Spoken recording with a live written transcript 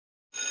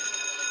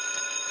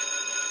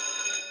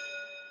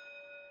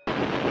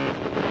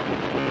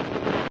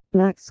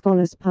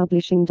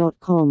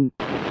blackscholarspublishing.com.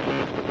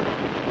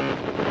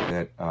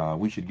 That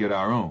we should get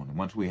our own.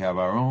 Once we have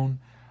our own,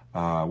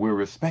 we're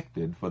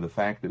respected for the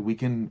fact that we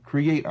can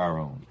create our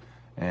own.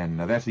 And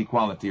that's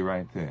equality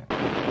right there.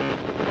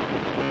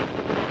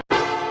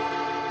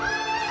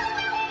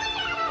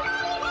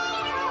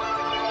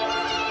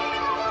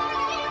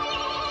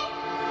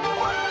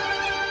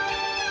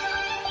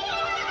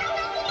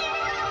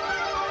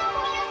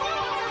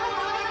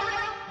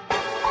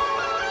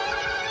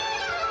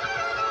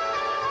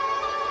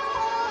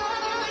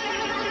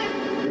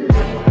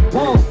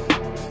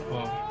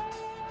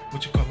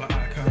 What you call an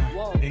icon?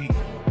 Hey.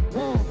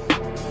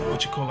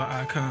 What you call an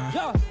icon?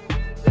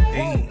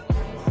 Hey.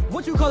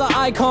 What you call an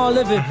icon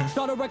living?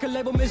 Start a record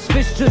label,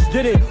 Misfits just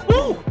did it.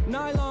 Woo!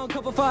 Nylon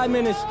cover 5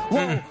 minutes.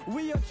 Whoa,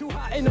 we are too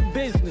hot in the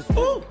business.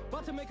 Woo!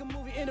 About to make a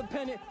movie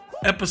independent.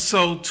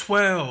 Episode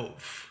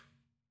 12.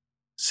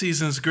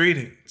 Season's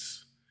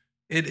greetings.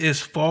 It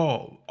is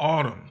fall,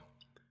 autumn.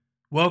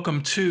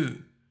 Welcome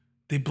to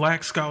the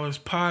Black Scholars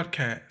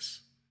Podcast,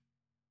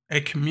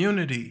 a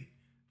community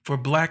for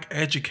Black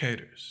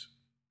educators.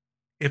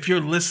 If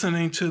you're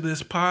listening to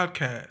this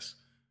podcast,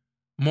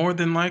 more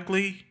than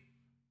likely,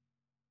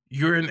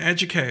 you're an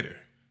educator.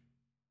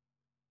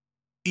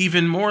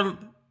 Even more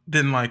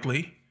than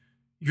likely,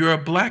 you're a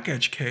Black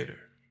educator.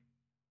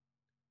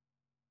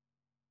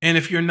 And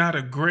if you're not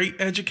a great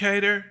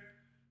educator,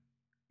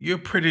 you're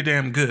pretty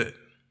damn good.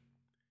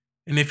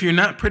 And if you're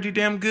not pretty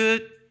damn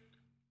good,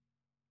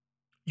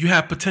 you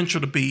have potential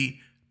to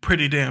be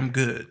pretty damn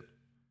good.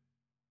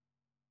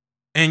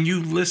 And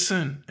you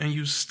listen and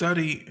you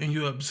study and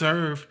you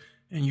observe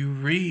and you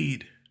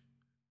read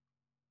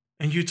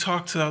and you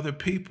talk to other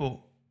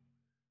people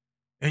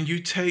and you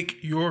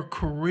take your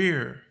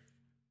career,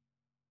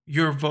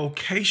 your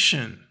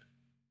vocation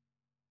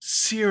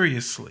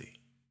seriously.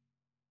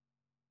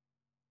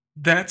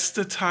 That's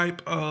the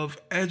type of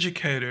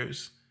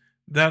educators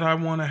that I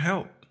want to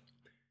help.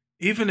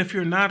 Even if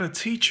you're not a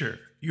teacher,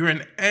 you're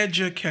an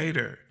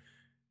educator.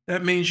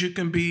 That means you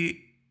can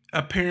be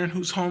a parent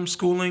who's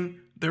homeschooling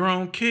their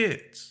own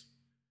kids.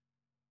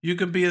 You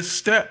can be a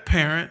step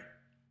parent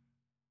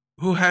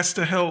who has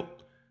to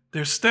help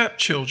their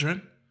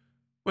stepchildren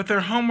with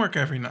their homework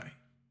every night.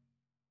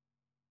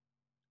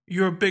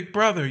 You're a big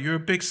brother, you're a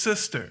big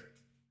sister.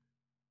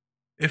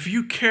 If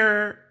you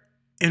care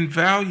and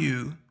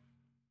value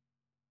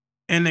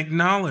and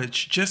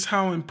acknowledge just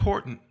how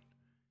important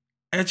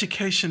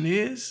education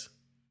is,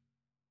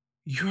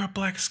 you're a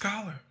Black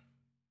scholar.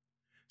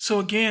 So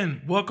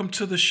again, welcome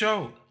to the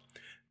show.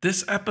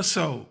 This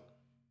episode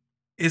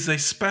is a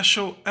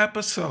special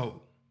episode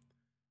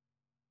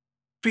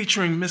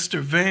featuring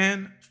Mr.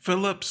 Van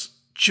Phillips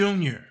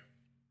Jr.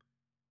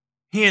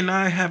 He and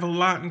I have a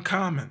lot in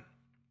common.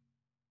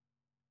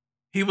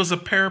 He was a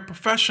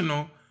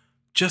paraprofessional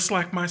just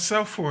like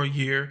myself for a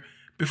year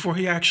before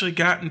he actually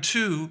got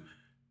into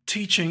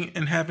teaching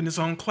and having his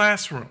own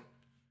classroom.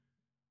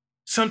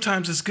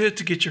 Sometimes it's good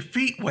to get your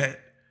feet wet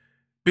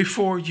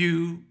before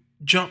you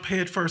jump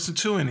headfirst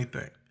into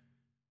anything,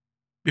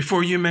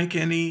 before you make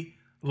any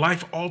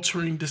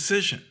life-altering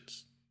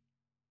decisions.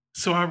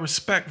 So I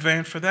respect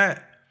Van for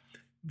that.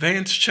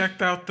 Van's checked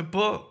out the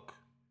book.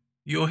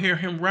 You'll hear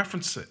him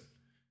reference it.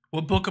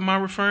 What book am I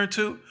referring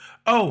to?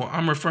 Oh,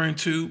 I'm referring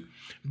to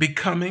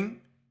Becoming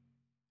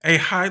a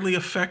Highly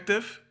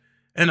Effective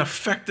and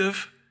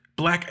Effective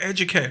Black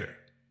Educator.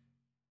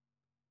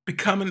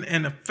 Becoming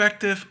an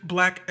Effective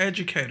Black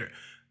Educator.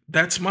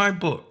 That's my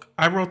book.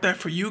 I wrote that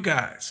for you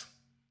guys.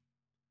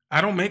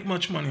 I don't make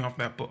much money off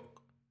that book.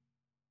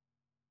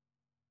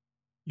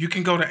 You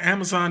can go to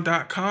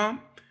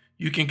Amazon.com.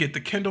 You can get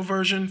the Kindle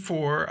version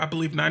for, I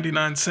believe,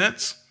 99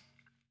 cents.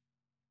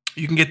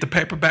 You can get the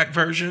paperback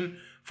version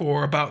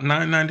for about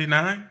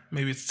 $9.99.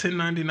 Maybe it's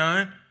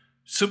 $10.99.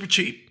 Super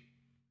cheap.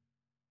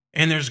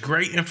 And there's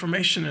great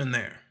information in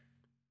there.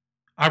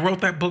 I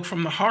wrote that book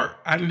from the heart.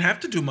 I didn't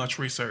have to do much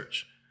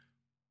research.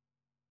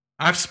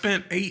 I've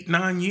spent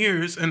 8-9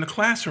 years in the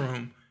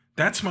classroom.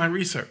 That's my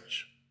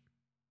research.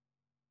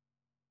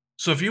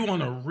 So if you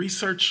want a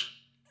research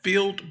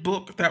field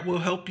book that will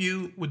help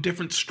you with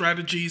different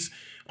strategies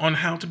on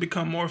how to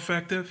become more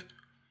effective,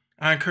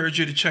 I encourage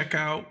you to check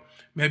out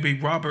maybe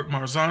Robert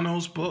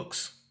Marzano's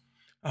books.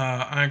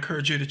 I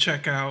encourage you to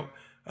check out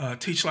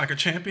Teach Like a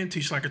Champion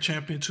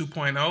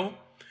 2.0,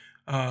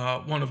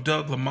 one of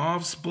Doug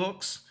Lamov's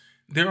books.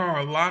 There are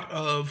a lot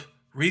of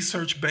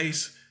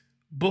research-based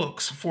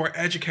books for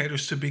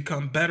educators to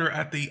become better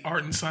at the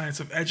art and science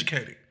of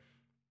educating.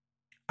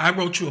 I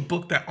wrote you a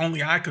book that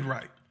only I could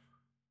write.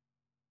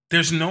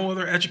 There's no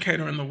other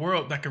educator in the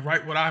world that could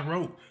write what I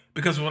wrote,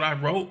 because what I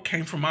wrote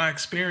came from my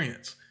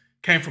experience,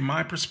 came from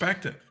my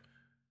perspective.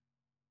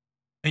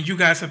 And you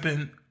guys have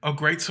been a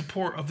great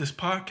support of this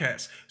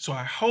podcast. So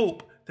I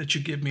hope that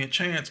you give me a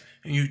chance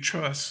and you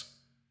trust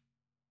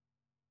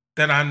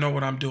that I know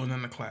what I'm doing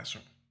in the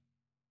classroom.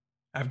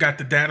 I've got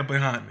the data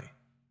behind me.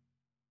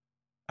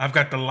 I've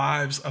got the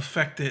lives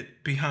affected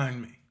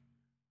behind me.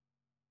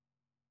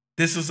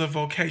 This is a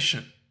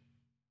vocation.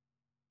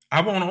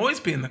 I won't always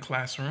be in the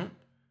classroom,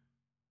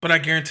 But I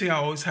guarantee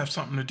I'll always have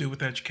something to do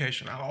with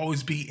education. I'll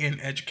always be in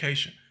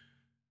education.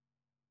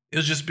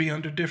 It'll just be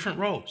under different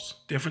roles,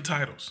 different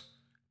titles,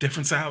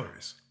 different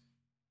salaries.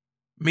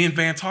 Me and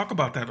Van talk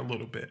about that a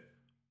little bit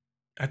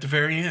at the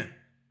very end.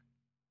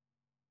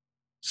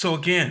 So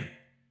again,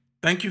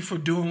 thank you for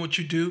doing what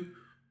you do.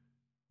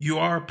 You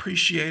are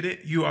appreciated.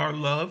 You are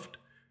loved.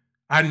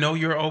 I know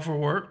you're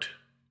overworked.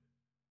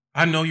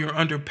 I know you're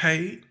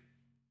underpaid.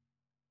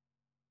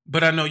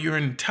 But I know you're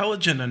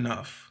intelligent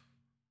enough.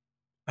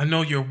 I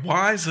know you're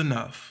wise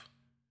enough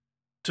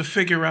to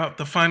figure out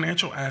the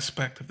financial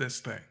aspect of this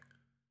thing.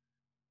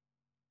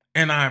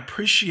 And I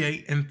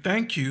appreciate and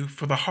thank you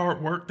for the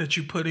hard work that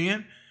you put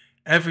in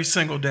every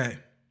single day,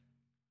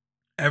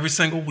 every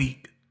single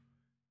week,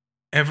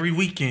 every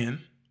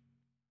weekend,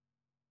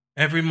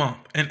 every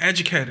month. And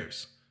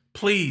educators,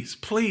 please,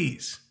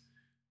 please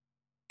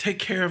take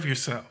care of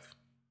yourself.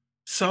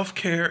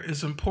 Self-care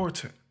is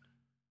important.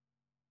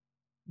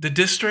 The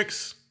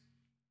districts,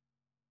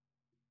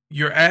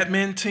 your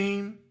admin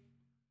team,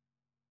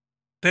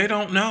 they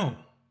don't know.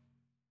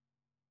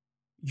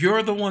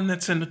 You're the one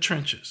that's in the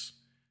trenches.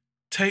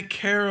 Take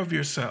care of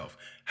yourself.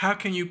 How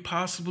can you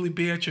possibly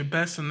be at your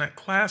best in that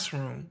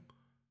classroom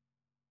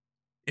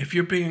if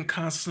you're being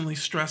constantly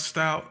stressed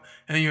out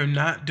and you're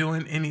not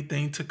doing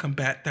anything to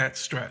combat that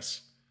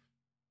stress?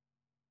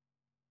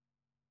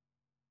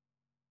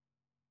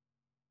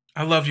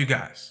 I love you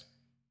guys.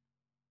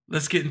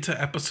 Let's get into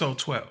episode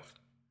 12.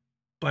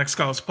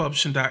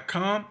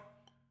 BlackScholarsPublishing.com.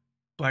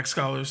 Black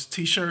Scholars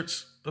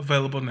t-shirts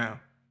available now.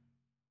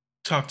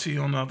 Talk to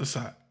you on the other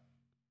side.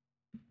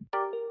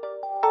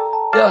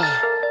 Yeah,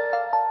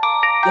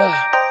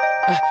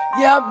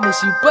 I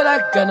miss you, but I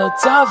got no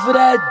time for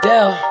that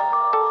damn.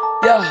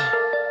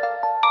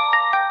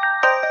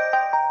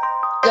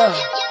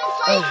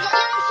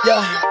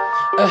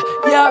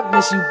 Yeah, I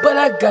miss you, but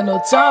I got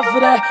no time for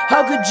that.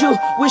 How could you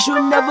wish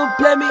you never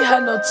play me?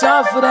 Had no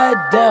time for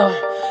that damn.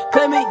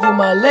 Play me, you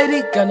my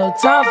lady, got no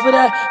time for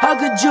that. How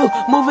could you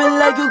move it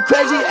like you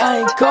crazy?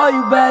 I ain't call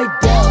you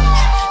back down.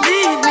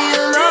 Leave me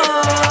alone.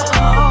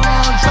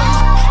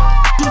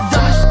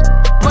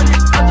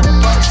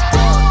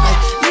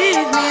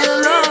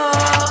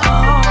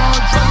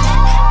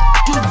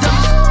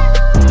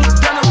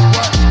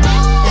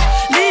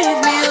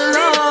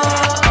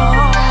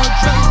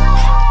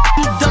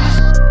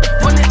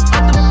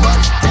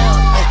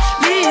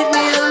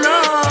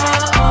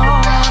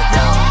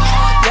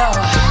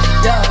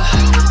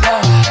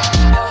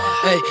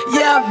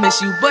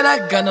 You, but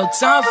I got no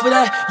time for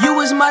that. You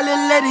was my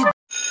little lady.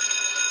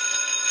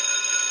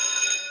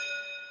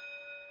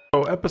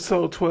 So,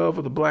 episode 12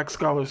 of the Black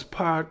Scholars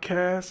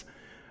Podcast.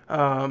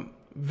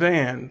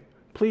 Van,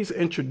 please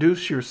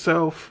introduce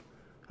yourself,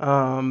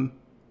 where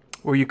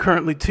you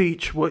currently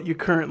teach, what you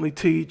currently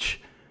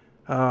teach.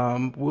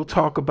 We'll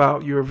talk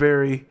about your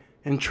very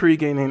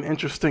intriguing and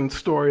interesting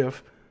story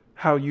of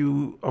how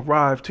you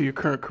arrived to your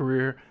current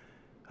career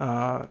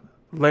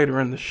later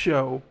in the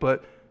show,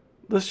 but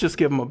let's just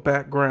give them a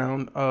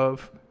background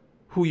of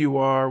who you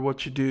are,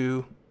 what you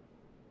do.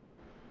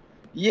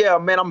 Yeah,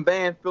 man, I'm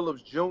Van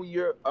Phillips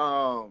Jr.,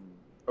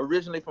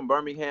 originally from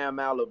Birmingham,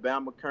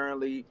 Alabama.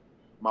 Currently,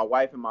 my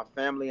wife and my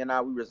family and I,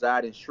 we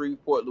reside in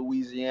Shreveport,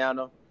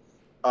 Louisiana.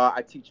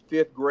 I teach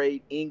 5th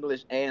grade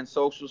English and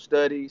social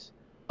studies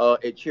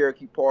at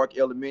Cherokee Park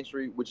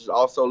Elementary, which is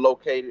also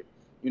located,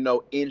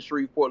 in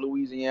Shreveport,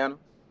 Louisiana.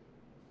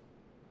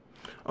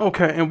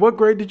 Okay, and what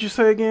grade did you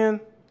say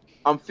again?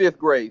 I'm 5th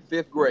grade.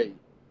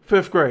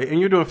 5th grade, and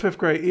you're doing 5th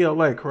grade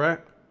ELA,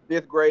 correct?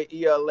 5th grade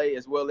ELA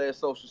as well as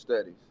social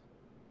studies.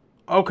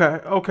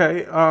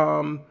 Okay.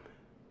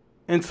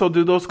 And so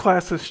do those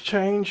classes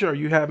change, or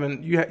you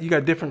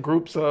got different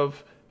groups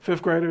of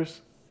 5th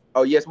graders?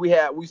 Oh yes, we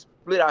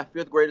split our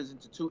 5th graders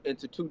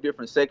into two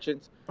different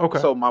sections. Okay.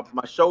 So my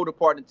shoulder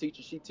partner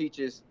teacher, she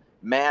teaches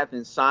math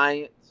and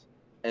science,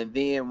 and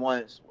then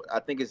once I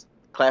think it's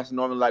class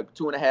normally like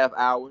 2.5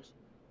 hours.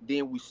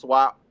 Then we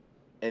swap,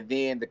 and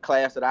then the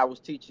class that I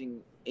was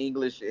teaching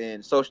English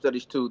and social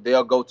studies to,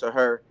 they'll go to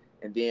her,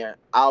 and then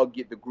I'll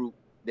get the group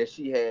that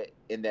she had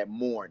in that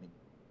morning.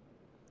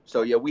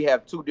 So yeah, we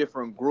have 2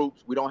 different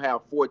groups. We don't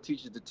have 4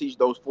 teachers to teach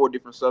those 4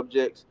 different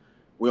subjects.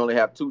 We only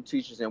have 2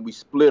 teachers, and we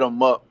split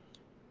them up,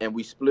 and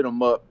we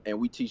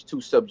teach 2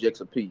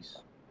 subjects apiece.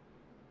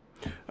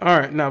 All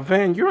right, now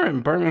Van, you're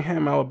in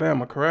Birmingham,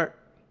 Alabama, correct?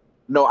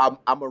 No,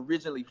 I'm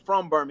originally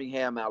from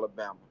Birmingham,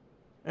 Alabama,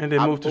 and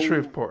then moved to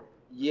Shreveport.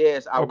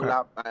 Yes, Okay.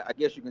 I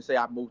guess you can say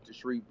I moved to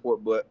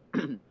Shreveport, but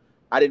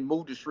I didn't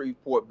move to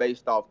Shreveport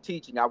based off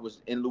teaching. I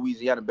was in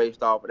Louisiana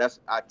based off.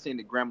 I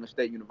attended Grambling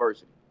State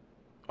University.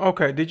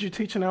 Okay. Did you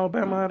teach in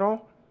Alabama at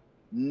all?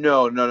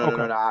 No.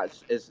 Okay.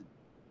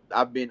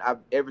 I've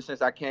ever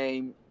since I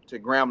came to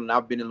Grambling,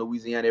 I've been in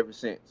Louisiana ever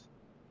since.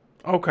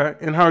 Okay.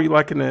 And how are you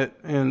liking it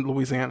in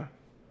Louisiana?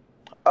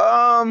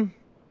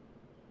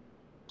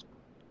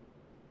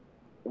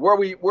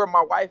 Where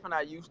my wife and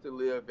I used to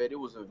live at, it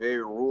was a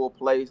very rural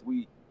place.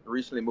 We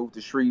recently moved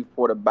to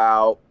Shreveport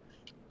about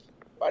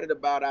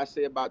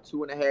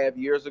 2.5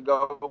 years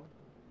ago.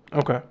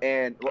 Okay.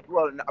 And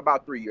well,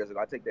 about 3 years ago,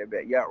 I take that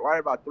back. Yeah, right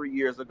about 3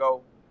 years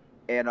ago,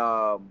 and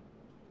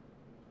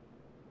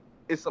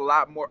it's a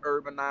lot more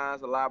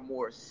urbanized, a lot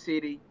more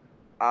city.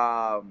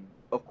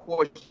 Of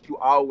course, you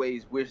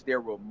always wish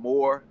there were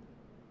more,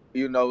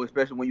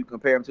 especially when you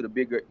compare them to the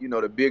bigger,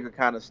 the bigger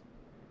kind of,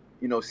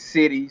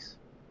 cities.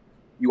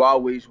 You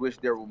always wish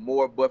there were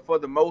more, but for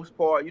the most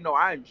part,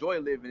 I enjoy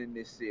living in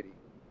this city.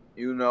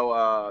 It's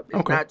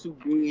Okay. not too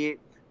big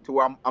to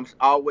where I'm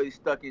always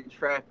stuck in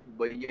traffic,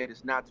 but yet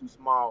it's not too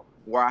small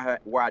where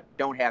I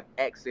don't have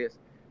access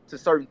to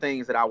certain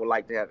things that I would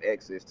like to have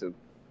access to.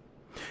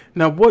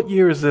 Now, what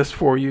year is this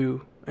for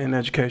you in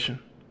education?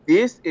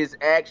 This is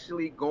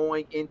actually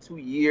going into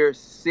year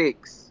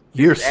 6. This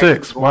Year is actually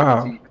six. going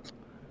Wow. into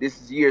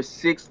this is year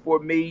 6 for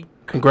me.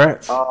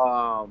 Congrats.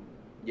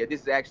 Yeah,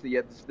 this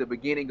is the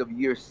beginning of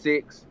year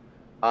 6.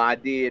 I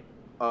did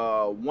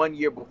 1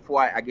 year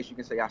before I guess you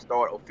can say I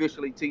started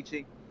officially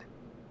teaching.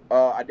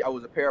 I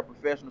was a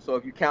paraprofessional, so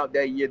if you count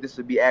that year, this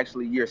would be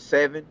actually year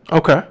 7.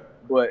 Okay.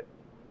 But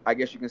I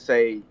guess you can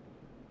say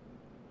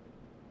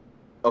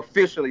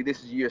officially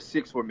this is year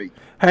 6 for me.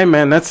 Hey,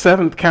 man, that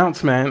seventh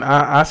counts, man.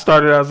 I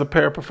started as a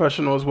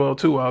paraprofessional as well,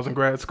 too. I was in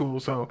grad school,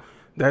 so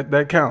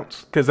that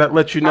counts because that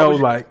lets you How know, was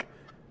your, like,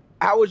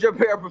 how was your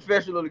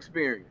paraprofessional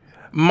experience?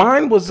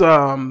 mine was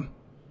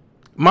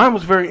mine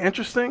was very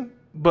interesting,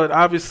 but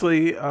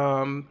obviously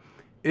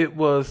it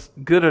was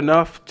good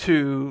enough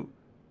to,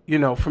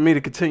 for me to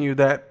continue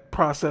that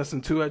process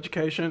into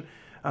education.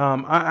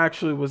 I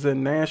actually was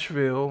in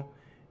Nashville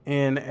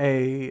in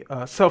a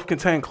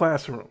self-contained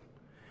classroom.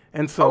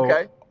 And so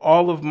Okay.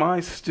 all of my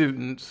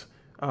students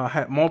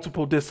had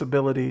multiple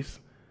disabilities.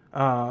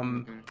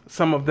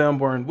 Some of them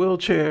were in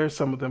wheelchairs,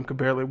 some of them could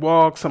barely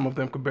walk, some of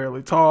them could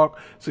barely talk.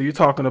 So you're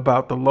talking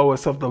about the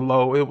lowest of the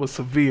low. It was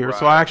severe.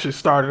 So I Right. actually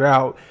started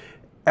out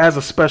as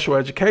a special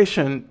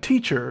education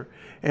teacher,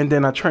 and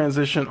then I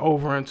transitioned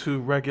over into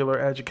regular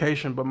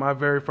education. But my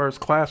very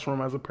first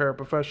classroom as a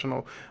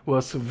paraprofessional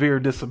was severe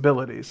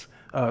disabilities,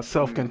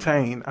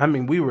 self-contained. I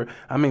mean, we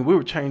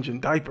were changing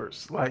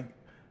diapers, like,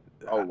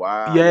 Oh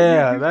wow. Yeah,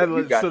 yeah, you that you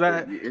was so got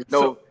that it's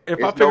so no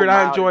if I it's no figured I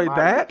mild and enjoyed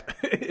moderate.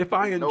 that, if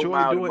I It's no enjoy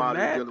mild and doing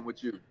moderate that, dealing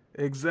with you.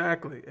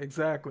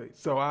 exactly.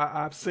 So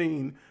I've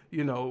seen,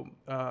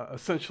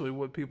 essentially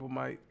what people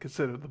might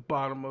consider the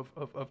bottom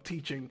of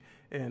teaching,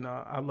 and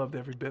I loved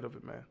every bit of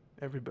it, man,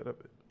 every bit of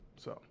it.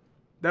 So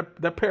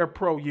that pair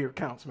pro year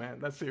counts, man.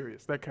 That's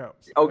serious. That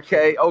counts.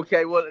 Okay, Absolutely,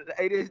 okay. Well,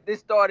 hey, this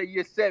started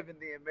year 7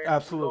 then, man. Since we're gonna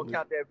absolutely.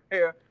 count that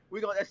pair,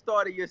 we're gonna that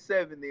started year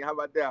 7 then. How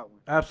about that one?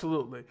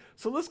 Absolutely.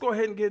 So let's go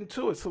ahead and get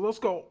into it. So let's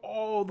go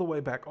all the way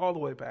back, all the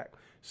way back.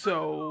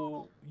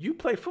 So you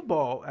play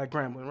football at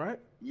Grambling, right?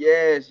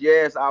 Yes,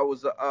 yes. I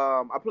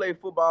played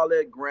football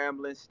at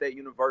Grambling State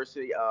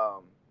University.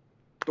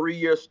 3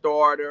 year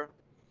starter.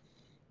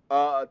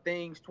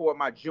 Things toward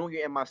my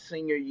junior and my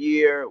senior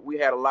year, we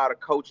had a lot of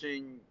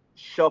coaching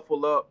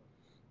shuffle up.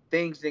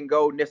 Things didn't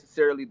go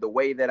necessarily the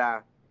way that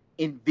I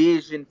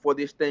envisioned for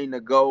this thing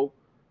to go.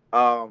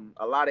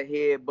 A lot of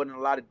headbutting, a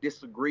lot of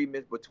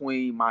disagreements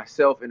between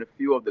myself and a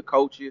few of the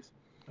coaches.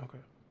 Okay.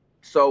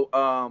 So,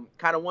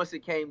 kind of once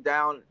it came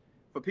down,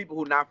 for people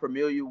who are not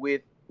familiar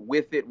with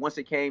it, once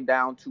it came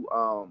down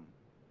to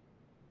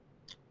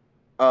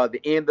the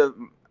end of,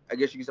 I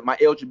guess you can say, my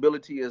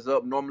eligibility is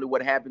up. Normally,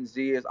 what happens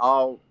is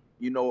all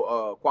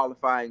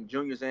qualifying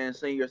juniors and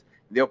seniors,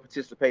 they'll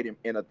participate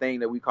in a thing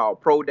that we call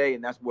pro day,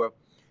 and that's where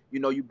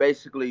you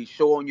basically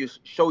show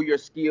your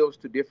skills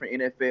to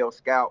different NFL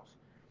scouts.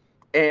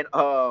 And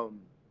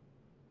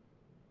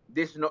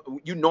this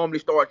you normally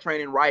start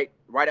training right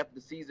after the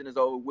season is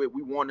over with.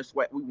 We won the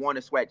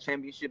SWAC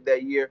championship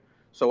that year,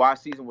 so our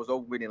season was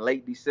over with in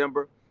late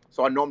December.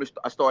 So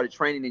I started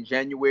training in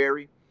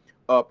January.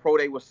 Pro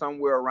day was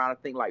somewhere around, I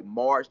think, like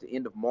March, the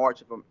end of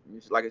March.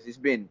 It's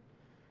been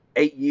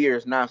 8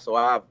 years now, so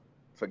I've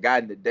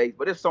forgotten the date,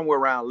 but it's somewhere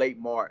around late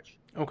March.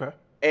 Okay.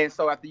 And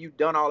so after you've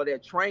done all of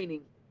that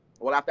training,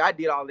 well, after I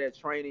did all of that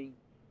training,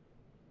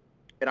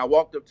 and I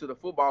walked up to the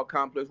football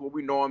complex where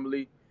we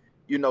normally,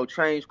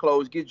 change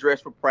clothes, get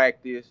dressed for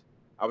practice.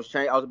 I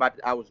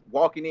was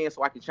walking in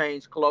so I could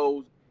change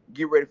clothes,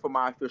 get ready for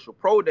my official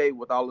pro day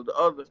with all of the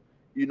other,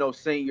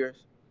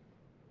 seniors.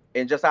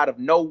 And just out of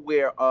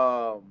nowhere,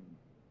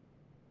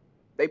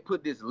 they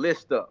put this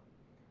list up,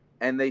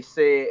 and they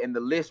said, and the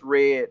list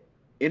read,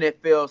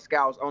 NFL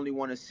scouts only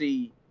want to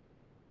see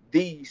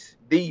these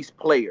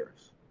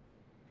players.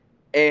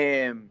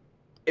 And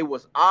it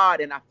was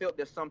odd, and I felt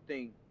that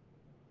something,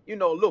 a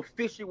little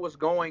fishy was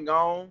going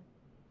on,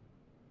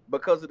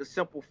 because of the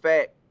simple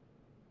fact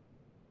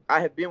I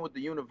have been with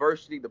the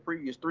university the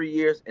previous 3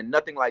 years, and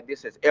nothing like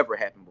this has ever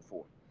happened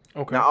before.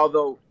 Okay.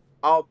 Now,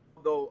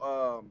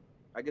 although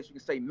I guess you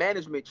can say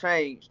management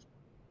changed,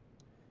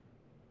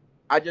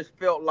 I just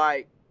felt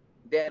like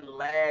that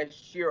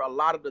last year, a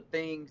lot of the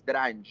things that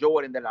I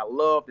enjoyed and that I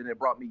loved, and it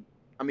brought me,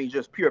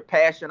 just pure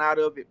passion out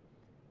of it.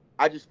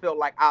 I just felt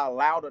like I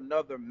allowed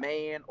another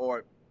man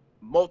or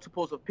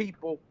multiples of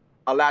people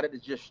allowed it to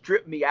just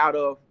strip me out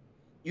of,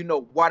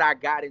 what I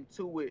got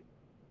into it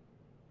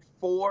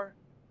for,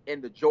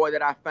 and the joy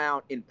that I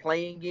found in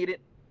playing in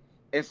it.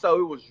 And so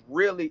it was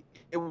really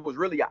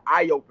an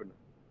eye opener.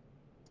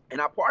 And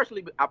I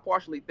partially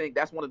think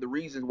that's one of the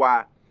reasons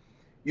why,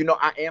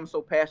 I am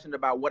so passionate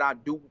about what I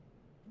do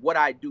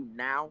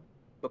now,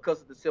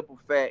 because of the simple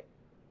fact,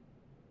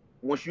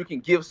 once you can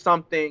give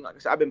something, like I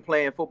said, I've been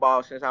playing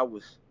football since I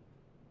was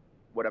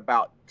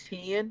about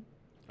 10,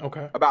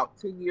 Okay. about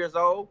 10 years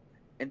old.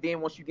 And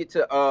then once you get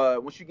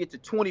to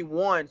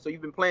 21, so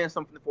you've been playing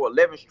something for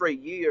 11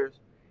 straight years,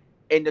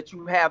 and that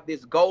you have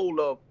this goal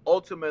of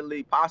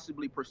ultimately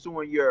possibly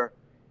pursuing your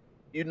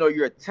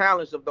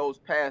talents of those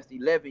past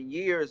 11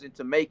 years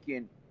into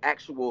making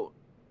actual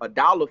a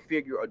dollar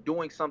figure or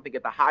doing something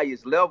at the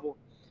highest level,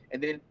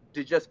 and then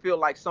to just feel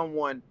like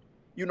someone,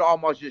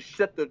 almost just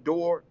shut the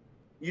door,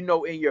 in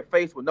your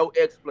face with no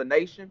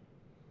explanation.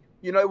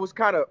 It was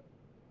kind of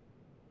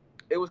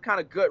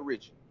gut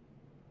wrenching.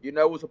 It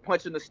was a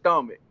punch in the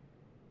stomach.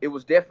 It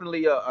was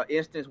definitely a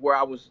instance where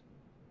I was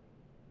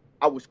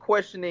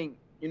questioning,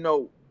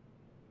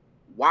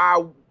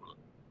 why,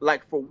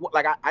 like, for what,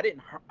 like, I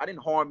didn't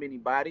harm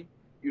anybody.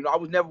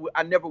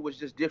 I never was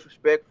just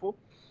disrespectful.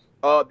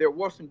 There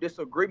were some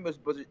disagreements,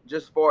 but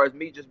just as far as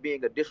me just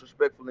being a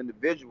disrespectful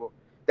individual,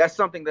 that's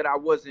something that I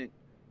wasn't,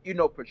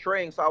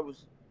 portraying. So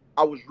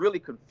I was really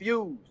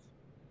confused.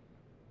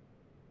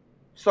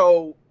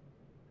 So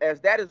as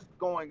that is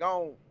going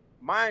on,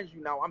 mind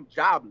you, now I'm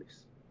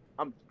jobless.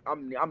 I'm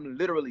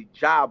literally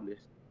jobless.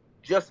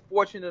 Just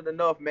fortunate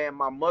enough, man.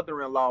 My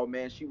mother-in-law,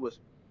 man,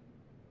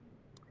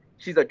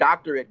 she's a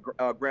doctor at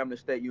Grambling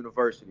State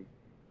University,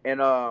 and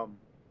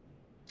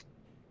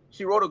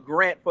she wrote a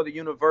grant for the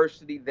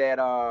university that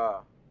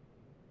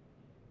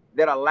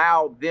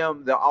allowed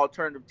them the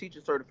alternative teacher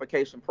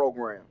certification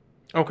program.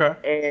 Okay.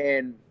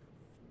 And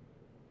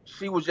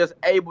she was just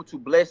able to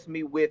bless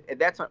me with, at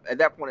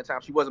that point in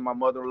time, she wasn't my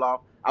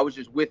mother-in-law. I was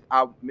just with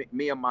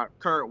me and my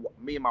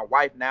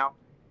wife now.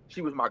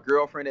 She was my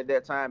girlfriend at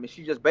that time, and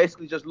she just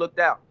basically just looked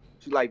out.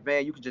 She's like,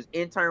 "Van, you can just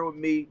intern with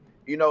me.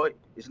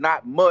 It's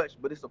not much,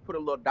 but this will put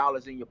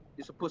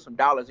some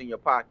dollars in your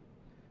pocket."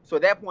 So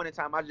at that point in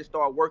time, I just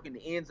started working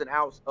the ins and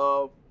outs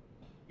of,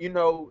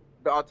 the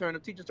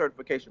alternative teacher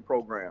certification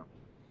program.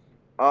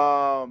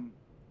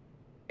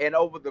 And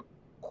over the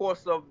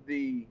course of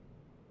the,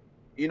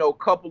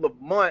 couple of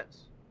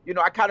months,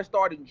 I kind of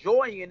started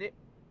enjoying it,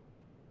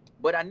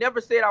 but I never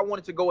said I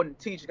wanted to go into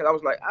teaching, because I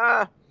was like,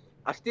 I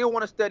still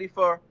want to study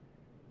for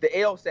the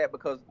LSAT,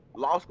 because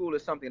law school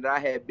is something that I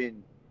had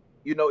been,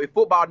 if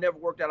football never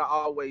worked out, I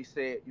always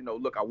said,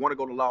 look, I want to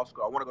go to law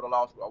school. I want to go to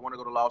law school. I want to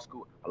go to law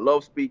school. I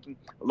love speaking.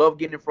 I love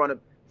getting in front of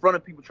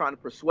people, trying to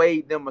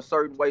persuade them a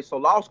certain way. So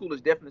law school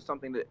is definitely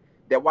something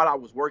that while I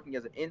was working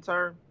as an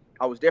intern,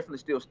 I was definitely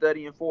still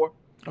studying for.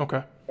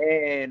 Okay.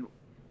 And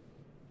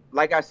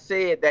like I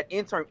said, that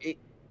intern,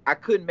 I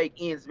couldn't make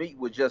ends meet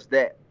with just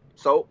that.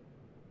 So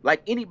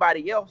like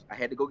anybody else, I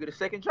had to go get a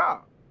second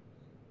job.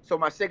 So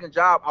my second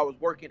job, I was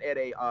working at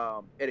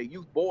a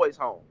youth boys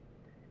home.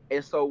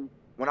 And so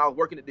when I was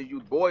working at the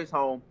youth boys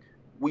home,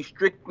 we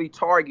strictly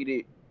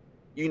targeted,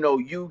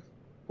 youth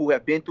who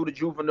have been through the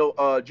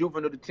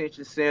juvenile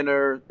detention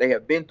center. They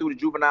have been through the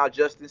juvenile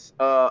justice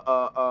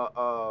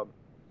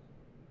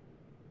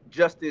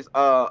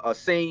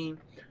scene.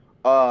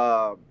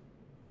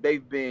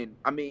 They've been,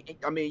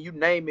 you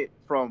name it,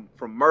 from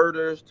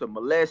murders to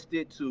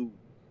molested to,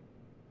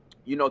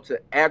 to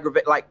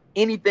aggravate, like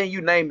anything,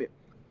 you name it.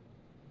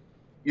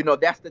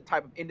 That's the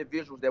type of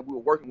individuals that we were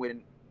working with.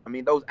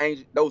 And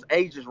those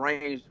ages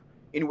range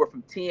anywhere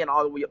from 10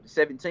 all the way up to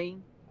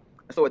 17.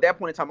 And so at that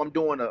point in time, I'm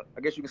doing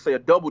I guess you can say, a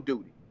double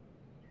duty.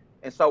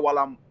 And so while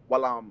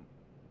I'm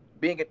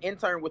being an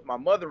intern with my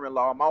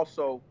mother-in-law, I'm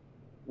also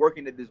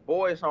working at this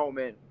boys' home,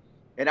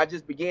 and I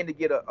just began to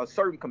get a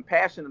certain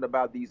compassion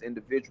about these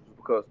individuals,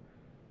 because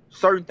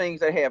certain things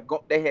they had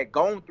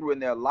gone through in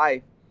their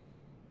life,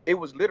 it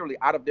was literally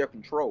out of their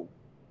control.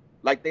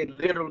 Like, they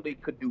literally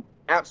could do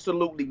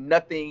absolutely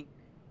nothing.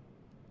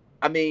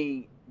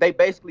 They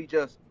basically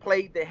just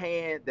played the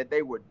hand that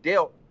they were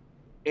dealt,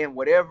 and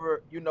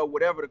whatever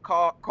the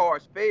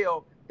cards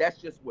fell,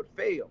 that's just what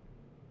fell.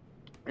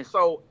 And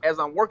so as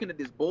I'm working at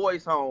this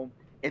boys' home,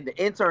 and the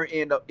intern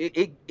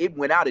it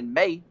went out in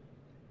May.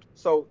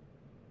 So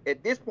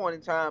at this point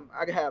in time,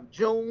 I have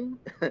June,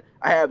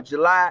 I have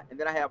July, and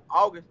then I have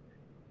August.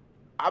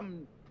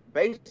 I'm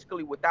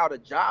basically without a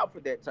job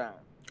for that time.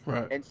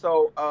 Right. And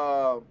so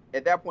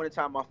at that point in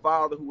time, my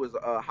father, who was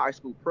a high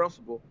school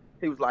principal,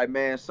 he was like,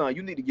 "Man, son,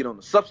 you need to get on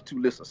the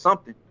substitute list or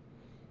something."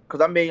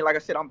 Because like I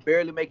said, I'm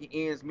barely making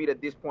ends meet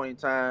at this point in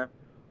time.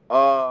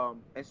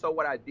 And so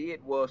what I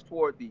did was,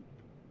 toward the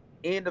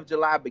end of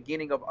July,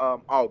 beginning of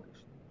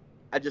August,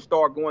 I just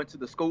started going to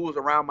the schools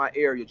around my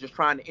area, just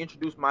trying to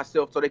introduce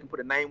myself so they can put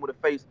a name with a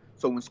face.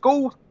 So when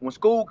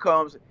school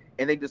comes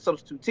and they need a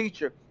substitute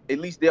teacher, at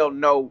least they'll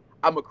know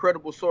I'm a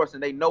credible source,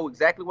 and they know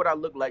exactly what I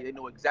look like. They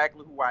know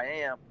exactly who I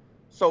am.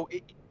 So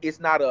it's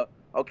not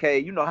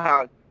okay,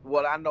 how,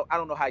 well, I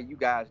don't know how you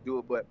guys do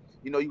it, but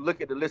you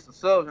look at the list of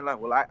subs and like,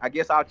 well, I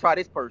guess I'll try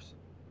this person.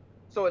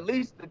 So at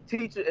least the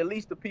teacher, at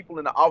least the people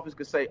in the office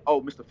could say,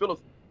 "Oh, Mr.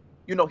 Phillips,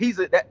 you know,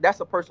 that's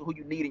a person who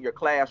you need in your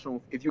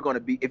classroom if you're gonna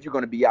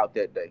be out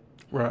that day."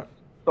 Right.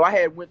 So I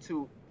had went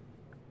to,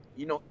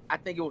 I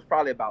think it was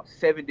probably about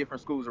 7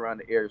 different schools around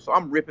the area. So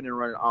I'm ripping and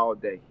running all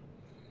day.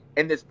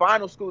 And this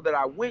final school that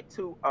I went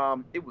to,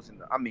 it was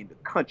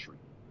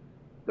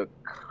the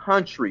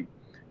country.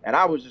 And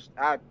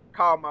I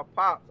called my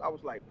pops. I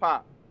was like,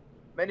 "Pop,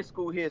 man, this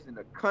school here is in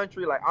the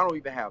country. Like, I don't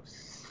even have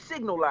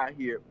signal out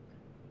here.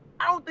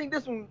 I don't think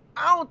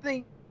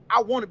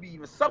I want to be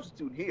even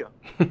substituting here."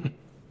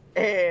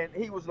 And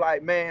he was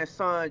like, "Man,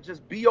 son,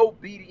 just be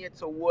obedient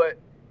to what,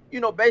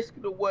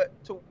 basically to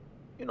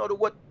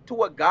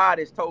what God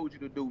has told you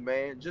to do,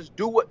 man. Just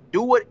do it,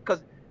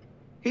 because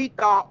he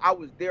thought I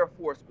was there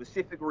for a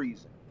specific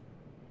reason."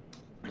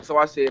 So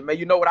I said, "Man,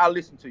 you know what? I'll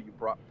listen to you,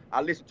 bro.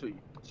 I'll listen to you."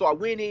 So I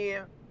went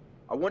in.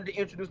 I wanted to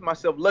introduce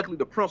myself. Luckily,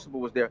 the principal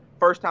was there.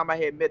 First time I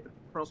had met the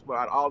principal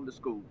out of all of the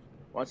schools.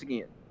 Once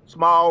again,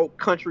 small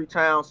country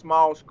town,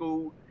 small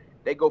school.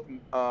 They go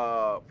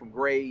from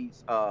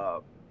grades.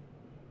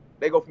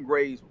 They go from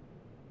grades,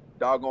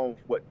 doggone,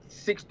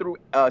 6 through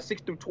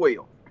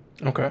 12.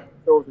 Okay.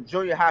 So it was a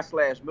junior high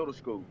 / middle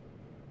school.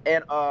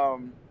 And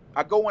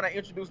I go and I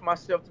introduce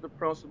myself to the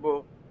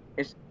principal,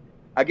 and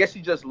I guess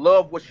she just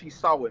loved what she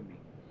saw in me,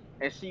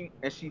 and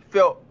she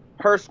felt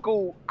her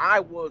school, I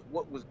was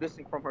what was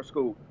missing from her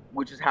school,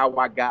 which is how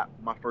I got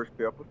my first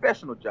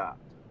paraprofessional job.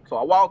 So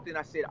I walked in,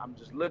 I said, "I'm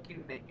just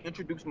looking to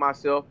introduce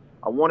myself.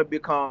 I want to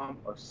become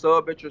a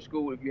sub at your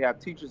school if you have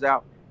teachers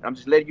out, and I'm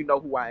just letting you know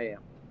who I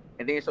am."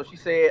 And then so she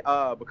said,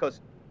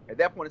 because at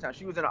that point in time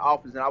she was in the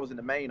office and I was in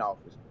the main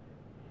office,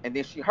 and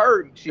then she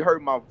heard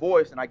my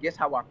voice and I guess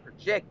how I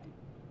projected.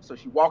 So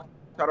she walked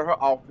out of her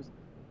office,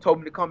 told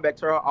me to come back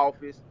to her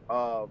office.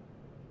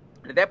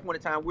 At that point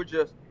in time,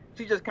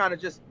 she just kind of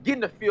just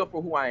getting a feel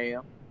for who I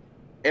am.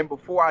 And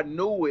before I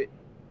knew it,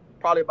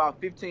 probably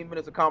about 15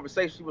 minutes of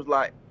conversation,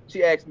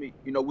 she asked me,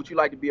 "Would you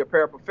like to be a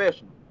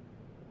paraprofessional?"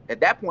 At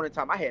that point in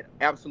time, I had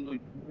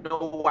absolutely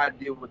no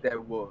idea what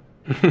that was.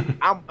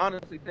 I'm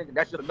honestly thinking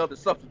that's just another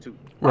substitute.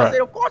 Right. I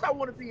said, "Of course I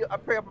want to be a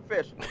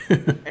paraprofessional."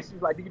 And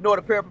she's like, "Do you know what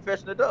a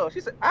paraprofessional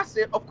does?" I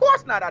said, "Of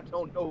course not. I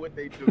don't know what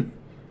they do."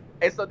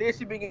 And so then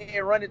she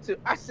began running to,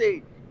 I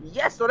said,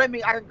 "Yes, so that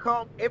means I can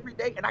come every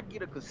day and I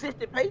get a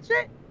consistent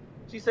paycheck?"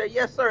 She said,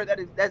 "Yes, sir.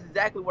 That's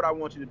exactly what I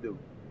want you to do."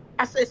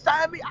 I said,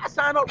 "Sign me. I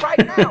sign up right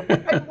now.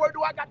 What paperwork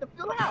do I got to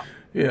fill out?"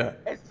 Yeah.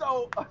 And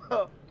so,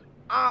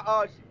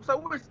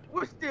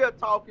 we're still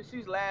talking.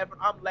 She's laughing.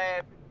 I'm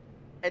laughing.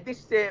 And then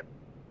she said,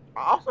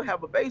 "I also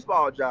have a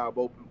baseball job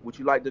open. Would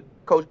you like to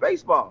coach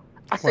baseball?"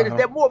 I said, "Is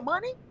there more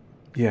money?"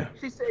 Yeah.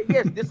 She said,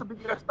 "Yes, this will be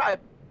your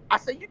stipend." I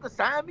said, "You can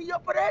sign me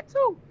up for that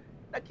too."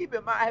 Now keep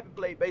in mind, I haven't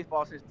played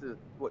baseball since the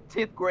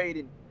 10th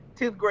grade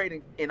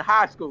in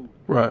high school.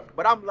 Right.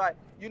 But I'm like,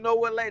 you know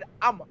what, lady?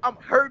 I'm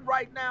hurt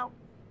right now.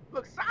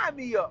 Look, sign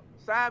me up.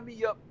 Sign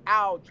me up.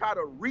 I'll try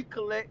to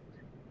recollect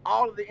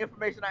all of the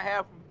information I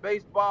have from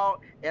baseball,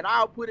 and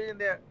I'll put it in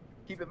there.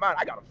 Keep in mind,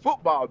 I got a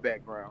football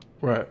background.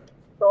 Right.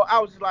 So I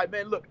was just like,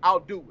 "Man, look, I'll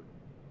do it."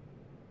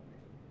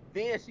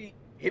 Then she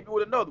hit me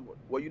with another one.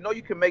 "Well,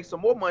 you can make some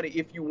more money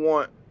if you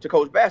want to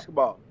coach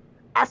basketball."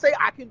 I say,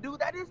 "I can do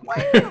that as well."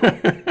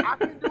 I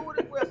can do it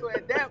as well. So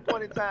at that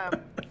point in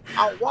time,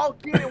 I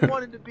walked in just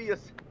wanting to be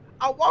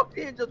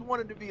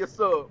a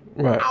sub.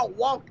 Right. I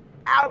walked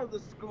out of the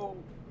school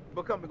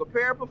becoming a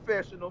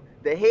paraprofessional,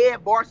 the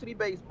head varsity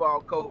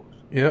baseball coach,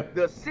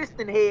 the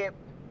assistant head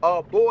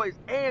boys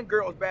and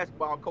girls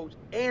basketball coach,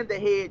 and the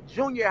head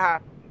junior high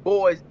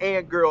boys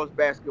and girls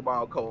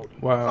basketball coach.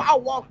 Wow. So I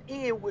walked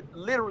in with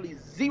literally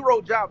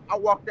 0 jobs. I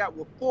walked out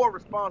with 4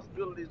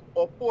 responsibilities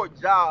or 4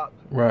 jobs.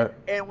 Right.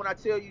 And when I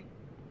tell you,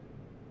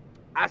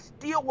 I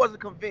still wasn't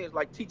convinced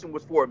like teaching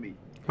was for me.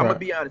 I'm gonna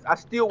be honest. I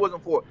still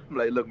wasn't for it. I'm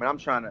like, "Look, man, I'm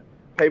trying to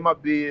pay my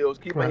bills,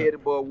 keep my head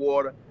above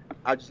water.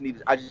 I just need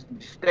to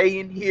stay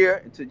in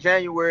here until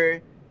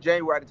January.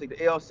 I can take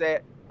the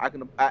LSAT. I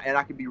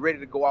can be ready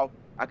to go off.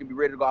 I can be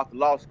ready to go off to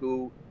law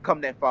school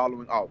come that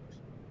following August."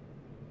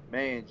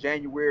 Man,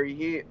 January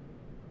hit,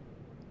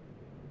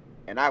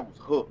 and I was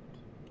hooked.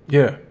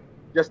 Yeah.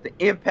 Just the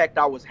impact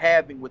I was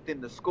having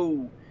within the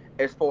school,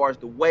 as far as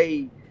the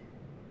way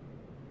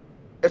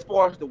the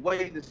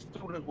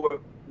students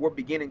were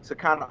beginning to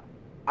kind of,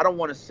 I don't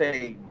want to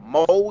say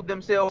mold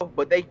themselves,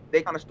 but they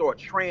kind of start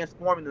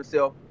transforming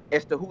themselves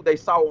as to who they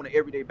saw on an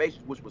everyday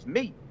basis, which was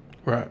me.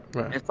 Right.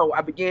 And so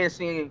I began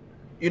seeing,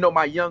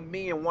 my young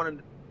men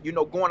wanting,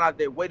 going out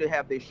their way to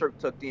have their shirt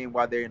tucked in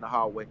while they're in the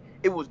hallway.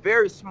 It was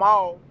very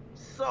small,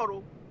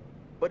 subtle,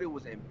 but it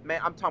was,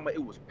 I'm talking about,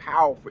 it was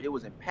powerful. It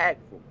was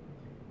impactful.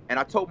 And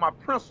I told my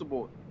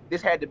principal,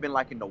 this had to have been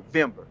like in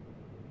November.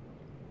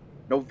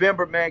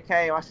 November, man,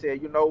 came. I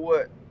said, "You know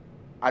what?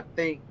 I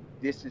think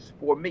this is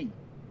for me.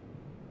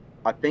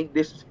 I think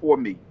this is for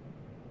me."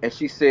 And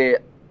she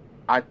said,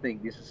 "I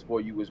think this is for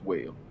you as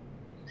well."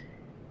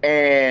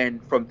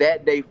 And from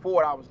that day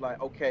forward, I was like,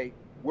 "Okay,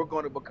 we're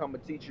going to become a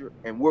teacher,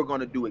 and we're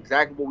going to do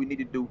exactly what we need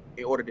to do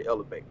in order to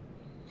elevate."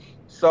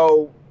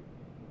 So,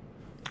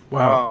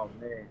 wow.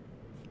 Oh man,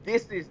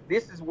 this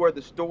is where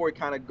the story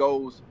kind of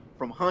goes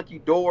from hunky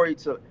dory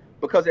to,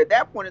 because at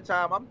that point in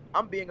time,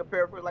 I'm being a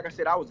paraphrase. Like I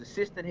said, I was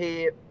assistant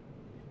head.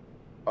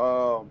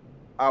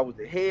 I was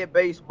the head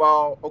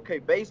baseball. Okay,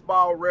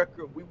 baseball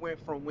record. We went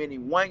from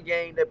winning one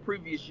game that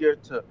previous year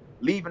to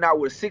leaving out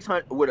with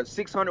a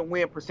 600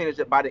 win percentage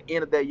by the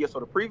end of that year. So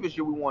the previous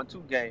year we won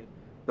 2 games.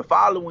 The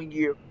following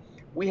year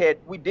we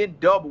didn't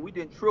double, we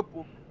didn't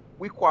triple,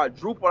 we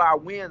quadrupled our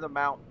wins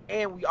amount,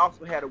 and we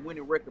also had a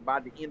winning record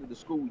by the end of the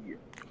school year.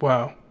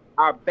 Wow.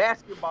 Our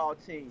basketball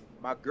team,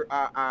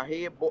 our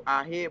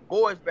head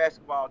boys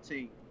basketball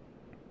team,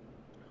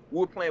 we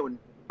were playing with,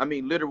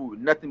 literally with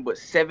nothing but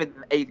 7th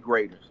and 8th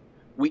graders.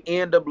 We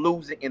end up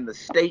losing in the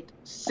state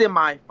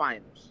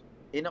semifinals.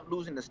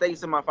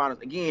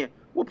 Again,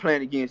 we're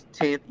playing against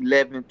 10th,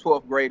 11th,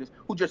 12th graders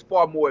who just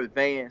far more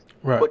advanced.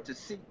 Right. But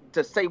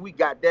to say we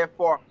got that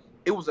far,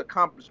 it was an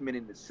accomplishment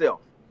in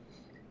itself.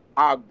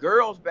 Our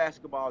girls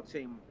basketball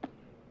team,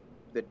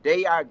 the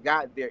day I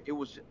got there,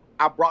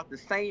 I brought the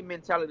same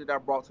mentality that I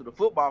brought to the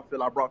football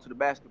field, I brought to the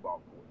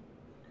basketball court.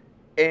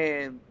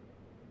 And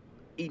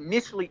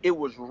initially it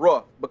was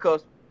rough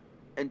because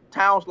in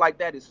towns like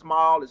that, it's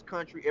small, it's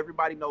country,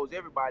 everybody knows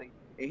everybody.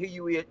 And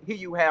here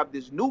you have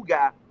this new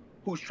guy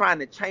who's trying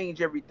to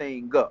change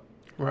everything up.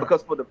 Right.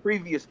 Because for the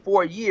previous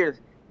 4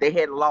 years, they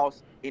had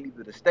lost in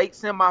either the state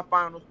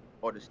semifinals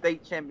or the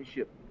state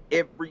championship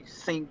every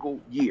single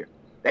year.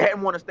 They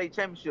hadn't won a state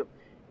championship.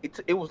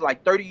 It was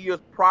like 30 years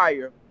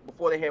prior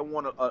before they had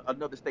won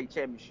another state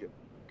championship.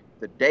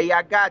 The day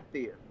I got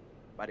there,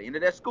 by the end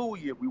of that school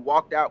year, we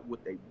walked out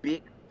with a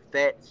big,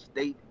 fat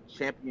state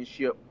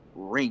championship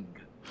ring.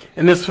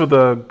 And this for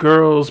the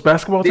girls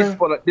basketball team?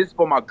 This is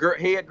for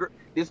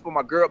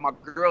my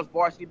girls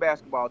varsity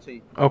basketball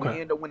team. Okay.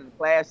 We end up winning the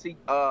Class C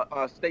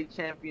state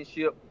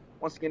championship.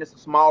 Once again, it's a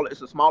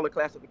smaller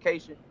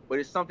classification, but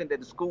it's something that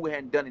the school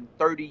hadn't done in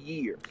 30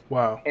 years.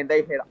 Wow. And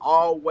they've had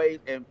always,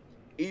 and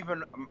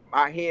even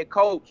my head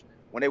coach,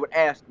 when they would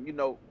ask,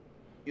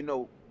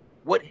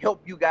 what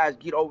helped you guys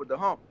get over the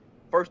hump?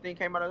 First thing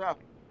came out of the mouth,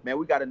 man,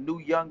 we got a new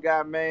young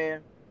guy,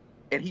 man,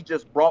 and he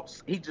just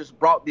brought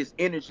this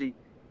energy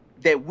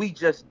that we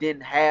just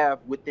didn't have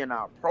within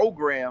our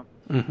program,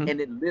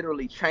 and it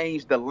literally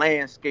changed the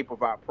landscape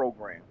of our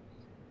program.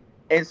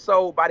 And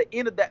so by the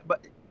end of that,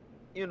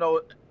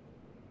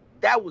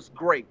 that was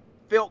great.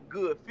 Felt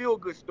good, feel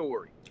good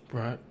story.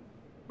 Right.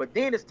 But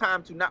then it's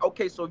time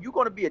to so if you're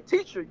going to be a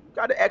teacher, you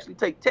got to actually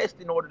take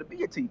tests in order to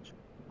be a teacher.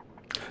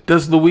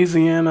 Does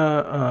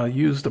Louisiana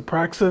use the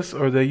praxis,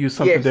 or they use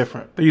something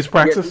different? They use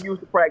praxis? Yes, they use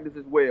the practice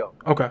as well.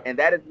 Okay. And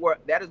that is where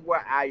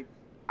I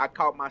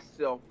caught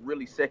myself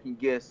really second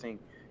guessing,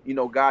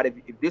 God,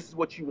 if this is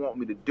what you want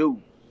me to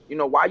do,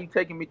 why are you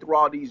taking me through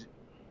all these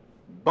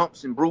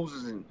bumps and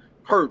bruises and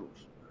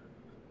hurdles?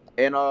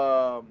 And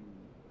I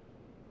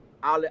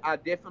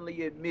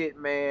definitely admit,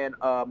 man,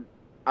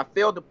 I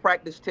failed the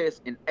practice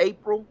test in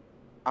April.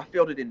 I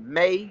failed it in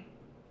May.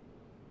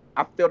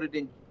 I failed it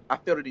in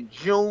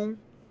June.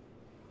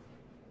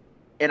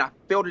 And I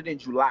failed it in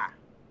July.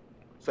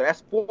 So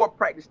that's 4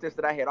 practice tests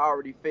that I had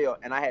already failed.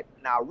 And I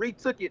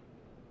retook it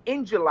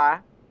in July,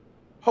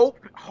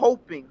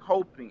 hoping,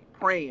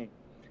 praying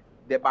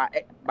that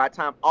by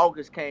time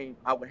August came,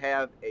 I would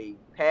have a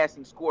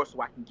passing score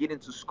so I can get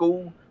into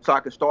school, so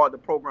I can start the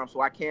program,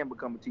 so I can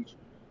become a teacher.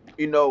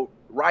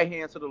 Right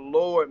hand to the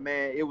Lord,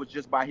 man, it was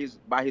just by his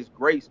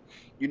grace.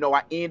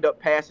 I end up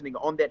passing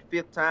on that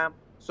 5th time,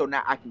 so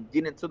now I can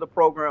get into the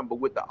program. But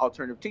with the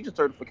alternative teacher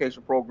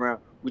certification program,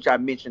 which I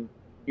mentioned,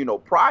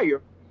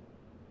 prior,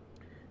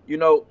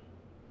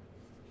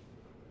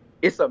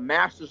 it's a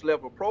master's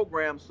level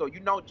program, so you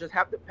don't just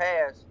have to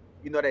pass,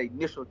 that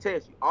initial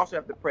test. You also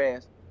have to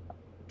pass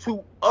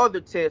 2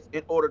 other tests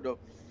in order to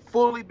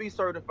fully be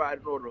certified,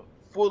 in order to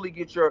fully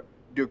get your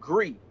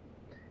degree.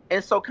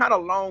 And so kind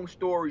of long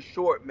story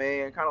short,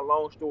 because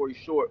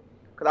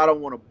I don't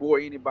want to bore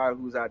anybody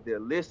who's out there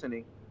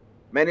listening,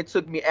 man, it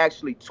took me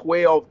actually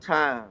 12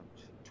 times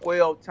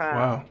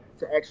Wow.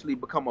 to actually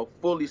become a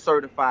fully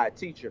certified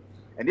teacher.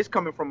 And this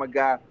coming from a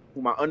guy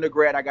who my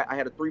undergrad, I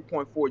had a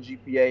 3.4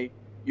 GPA.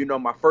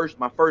 My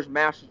first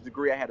master's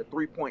degree, I had a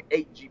 3.8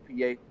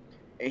 GPA.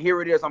 And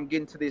here it is, I'm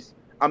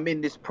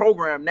in this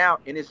program now,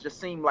 and it's just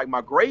seemed like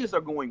my grades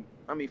are going,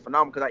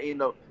 phenomenal, because I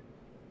end up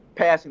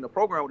passing the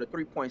program with a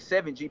 3.7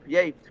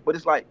 GPA. But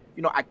it's like,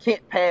 I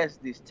can't pass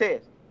this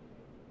test.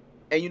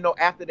 And,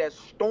 after that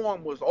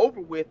storm was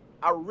over with,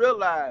 I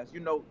realized,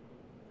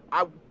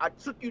 I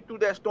took you through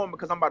that storm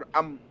because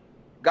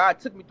God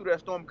took me through that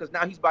storm because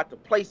now he's about to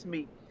place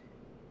me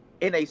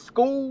in a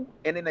school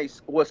and in a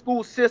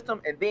school system.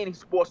 And then he's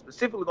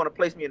specifically going to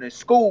place me in a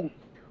school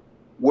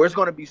where it's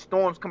going to be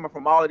storms coming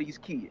from all of these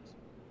kids.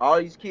 All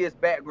these kids'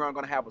 background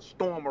going to have a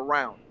storm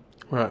around.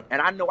 Right.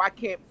 And I know I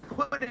can't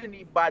put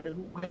anybody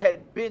who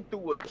had been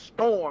through a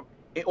storm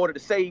in order to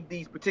save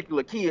these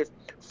particular kids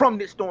from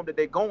this storm that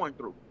they're going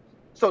through.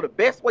 So the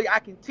best way I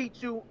can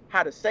teach you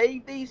how to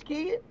save these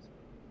kids,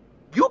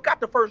 you got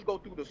to first go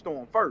through the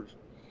storm first.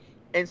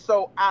 And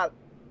so I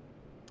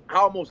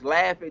almost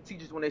laugh at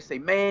teachers when they say,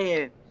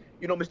 man,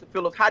 Mr.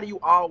 Phillips, how do you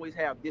always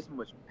have this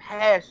much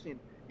passion,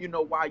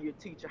 while you're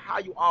teaching? How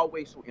you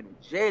always so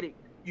energetic,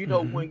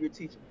 when you're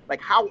teaching?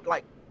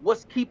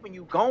 What's keeping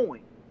you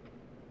going?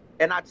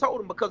 And I told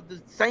him, because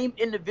the same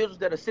individuals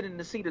that are sitting in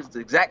the seat is the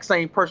exact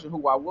same person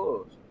who I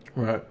was.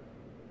 Right.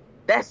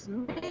 That's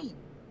me.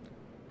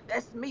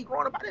 That's me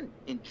growing up. I didn't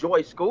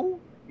enjoy school.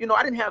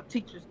 I didn't have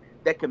teachers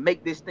that can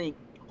make this thing,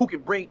 who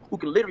can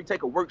literally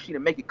take a worksheet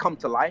and make it come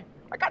to life.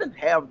 Like, I didn't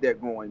have that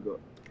growing up.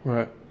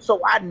 Right.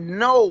 So I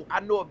know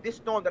of this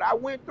storm that I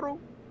went through,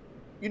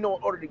 in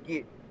order to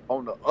get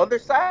on the other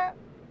side,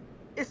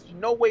 it's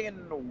no way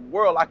in the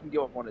world I can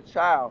give up on a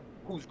child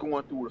who's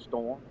going through a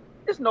storm.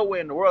 There's no way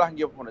in the world I can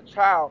give up on a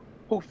child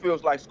who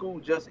feels like school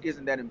just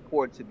isn't that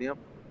important to them,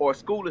 or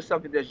school is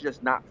something that's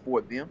just not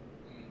for them.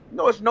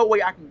 There's no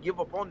way I can give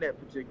up on that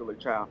particular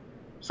child.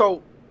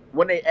 So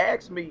when they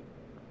ask me,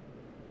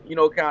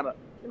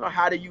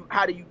 how do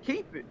you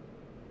keep it?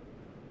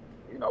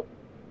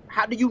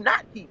 How do you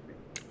not keep it?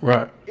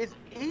 Right. It's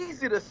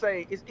easy to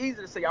say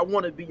I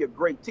want to be a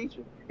great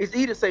teacher. It's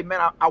easy to say,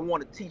 man, I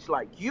want to teach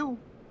like you,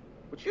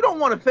 but you don't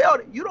want to fail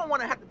it. You don't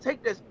want to have to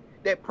take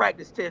that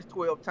practice test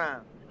 12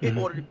 times in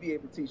order to be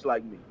able to teach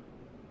like me.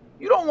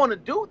 You don't want to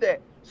do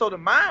that. So the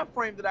mind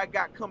frame that I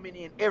got coming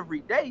in every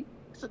day,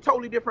 it's a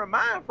totally different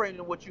mind frame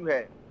than what you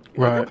had.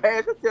 Right. You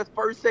pass the test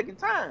first, second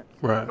time.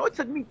 Right. It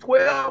took me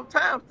 12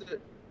 times to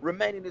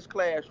remain in this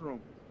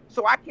classroom.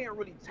 So I can't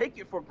really take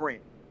it for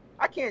granted.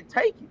 I can't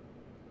take it.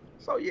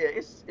 So yeah,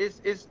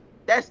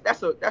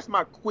 that's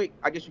my quick,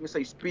 I guess you can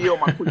say, spiel,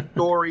 my quick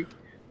story.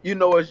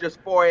 It's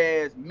just far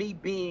as me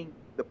being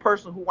the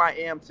person who I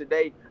am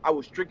today. I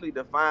was strictly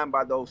defined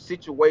by those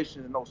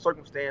situations and those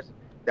circumstances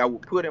that were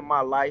put in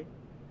my life.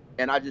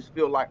 And I just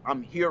feel like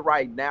I'm here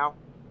right now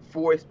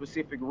for a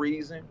specific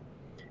reason.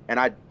 And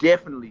I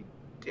definitely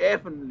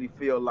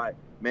feel like,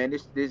 man,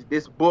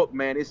 this book,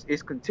 man,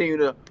 it's continuing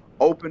to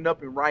open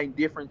up and write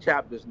different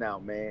chapters now,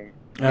 man.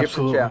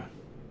 Absolutely. Different chapters.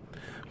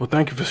 Well,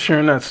 thank you for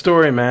sharing that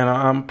story, man.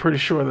 I'm pretty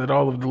sure that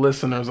all of the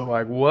listeners are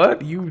like,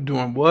 what? You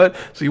doing what?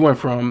 So you went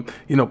from,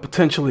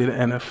 potentially the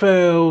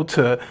NFL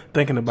to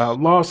thinking about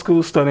law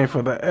school, studying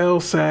for the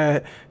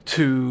LSAT,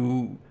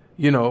 to,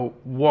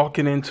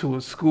 walking into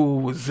a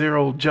school with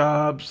 0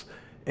 jobs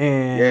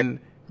and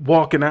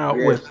walking out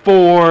with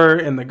 4,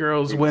 and the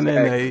girls winning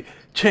a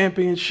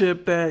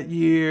championship that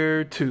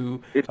year,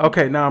 to,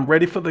 okay, now I'm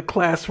ready for the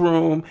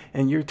classroom,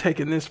 and you're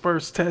taking this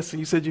first test, and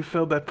you said you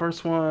failed that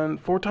first one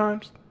 4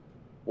 times?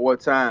 4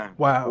 times.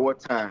 Wow. 4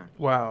 times.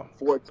 Wow.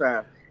 4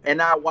 times. And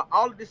now, while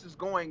all of this is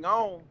going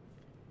on,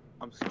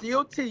 I'm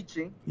still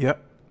teaching.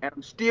 Yep. And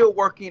I'm still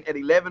working at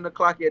 11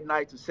 o'clock at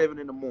night to 7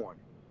 in the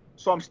morning.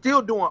 So I'm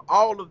still doing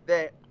all of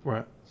that.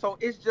 Right. So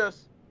it's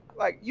just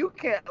like, you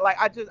can't, like,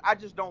 I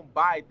just don't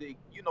buy the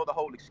the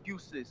whole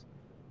excuses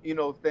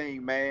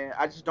thing, man.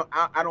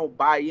 I don't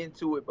buy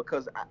into it,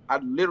 because I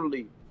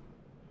literally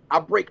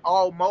break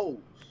all molds.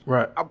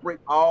 Right. I break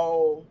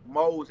all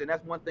molds, and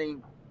that's one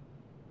thing.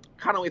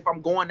 Kind of, if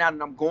I'm going out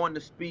and I'm going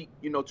to speak,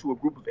 to a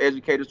group of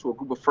educators, to a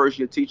group of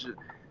first-year teachers,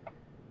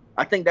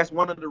 I think that's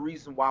one of the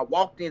reasons why I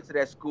walked into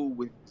that school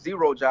with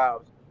 0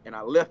 jobs and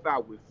I left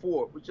out with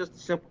 4, with just a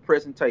simple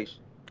presentation.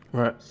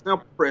 Right.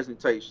 Simple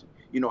presentation.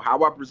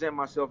 How I present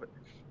myself,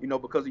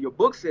 because of your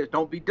book says,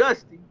 don't be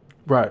dusty.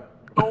 Right.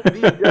 Don't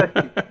be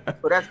dusty.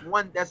 So that's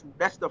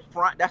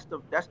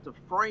the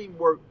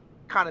framework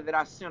kind of that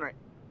I center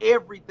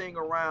everything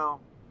around,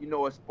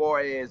 as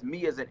far as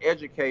me as an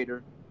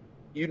educator.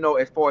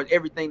 As far as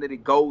everything that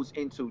it goes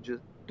into,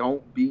 just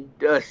don't be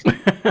dusty.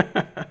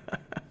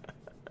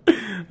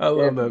 I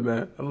love that,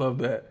 man. I love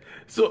that.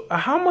 So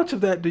how much of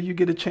that do you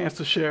get a chance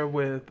to share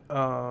with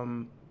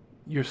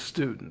your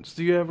students?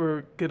 Do you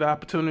ever get an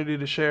opportunity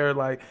to share,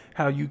 like,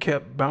 how you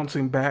kept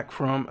bouncing back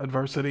from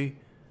adversity?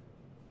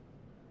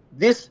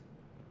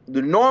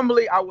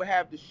 Normally I would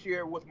have to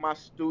share with my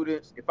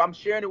students. If I'm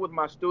sharing it with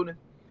my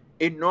students,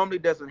 it normally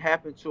doesn't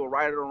happen till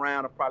right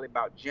around probably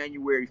about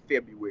January,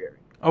 February.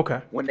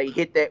 Okay. When they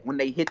hit that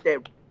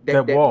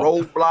that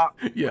roadblock,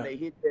 yeah. When they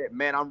hit that,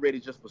 man, I'm ready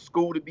just for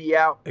school to be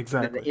out.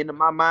 Exactly. And at the end of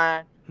my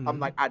mind, I'm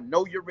like, I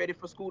know you're ready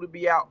for school to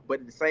be out, but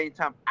at the same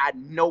time, I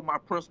know my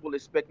principal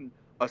is expecting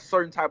a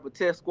certain type of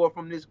test score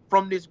from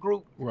this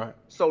group. Right.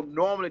 So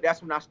normally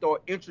that's when I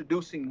start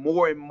introducing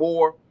more and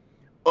more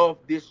of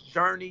this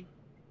journey.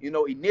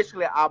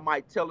 Initially I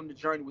might tell them the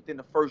journey within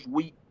the first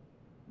week,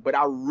 but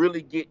I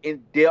really get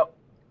in depth,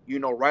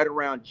 right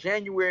around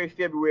January,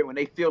 February, when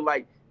they feel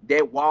like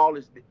they're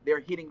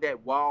hitting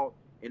that wall,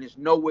 and there's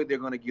no way they're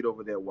going to get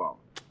over that wall.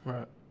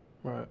 Right,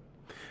 right.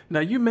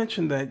 Now, you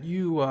mentioned that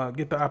you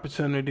get the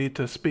opportunity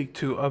to speak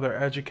to other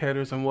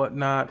educators and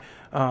whatnot.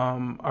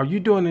 Are you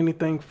doing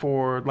anything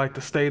for, like, the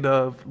state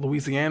of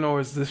Louisiana, or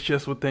is this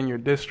just within your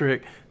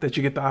district that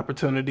you get the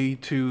opportunity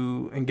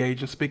to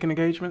engage in speaking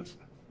engagements?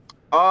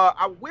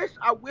 I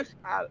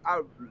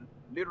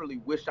literally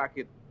wish I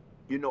could,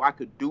 I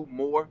could do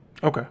more.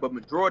 Okay. But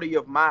majority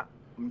of my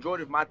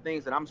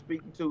things that I'm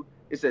speaking to,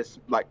 it says,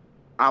 like,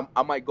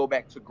 I might go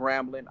back to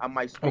Grambling. I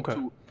might speak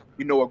to,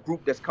 a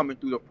group that's coming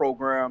through the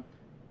program.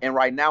 And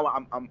right now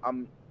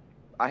I'm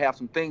I have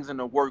some things in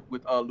the work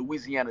with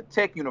Louisiana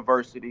Tech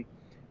University,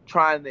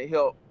 trying to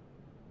help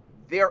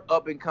their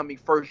up and coming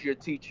first year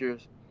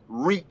teachers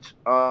reach,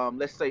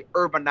 let's say,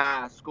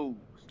 urbanized schools.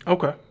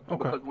 Okay. Okay.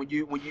 Because when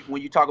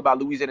you talk about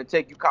Louisiana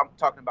Tech, you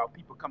talking about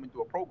people coming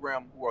through a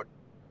program who are,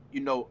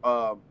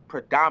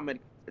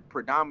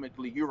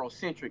 predominantly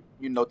Eurocentric,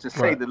 to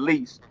say Right. the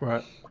least.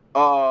 Right.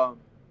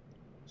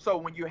 So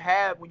when you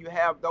have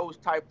those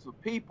types of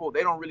people,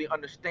 they don't really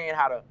understand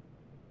how to,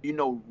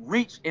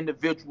 reach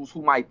individuals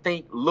who might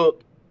think,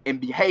 look,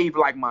 and behave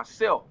like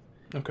myself.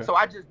 Okay. So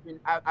I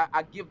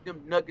give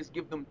them nuggets,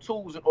 give them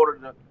tools in order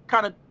to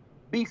kind of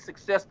be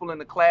successful in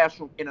the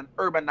classroom in an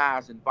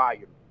urbanized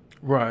environment.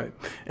 Right.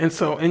 And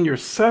so in your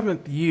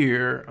 7th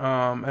year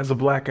as a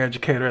black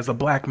educator, as a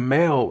black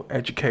male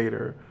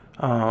educator,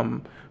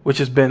 which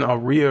has been a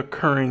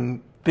reoccurring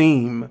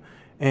theme,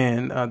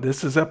 and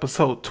this is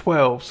episode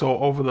 12. So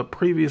over the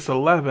previous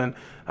 11,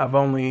 I've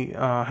only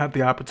had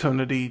the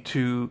opportunity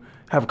to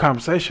have a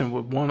conversation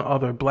with one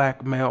other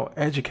black male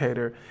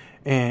educator.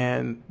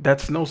 And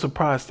that's no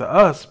surprise to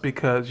us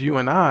because you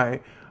and I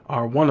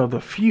are one of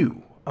the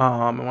few.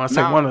 And when I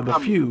say one of the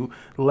few,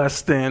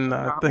 less than,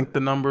 I think the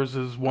numbers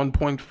is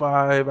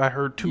 1.5. I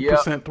heard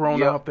 2%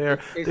 thrown out there.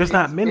 There's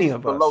not many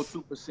of us. Below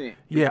 2%.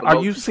 Yeah.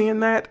 Are you seeing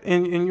that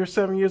in your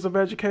 7 years of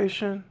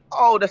education?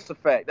 Oh, that's a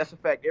fact. That's a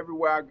fact.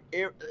 Everywhere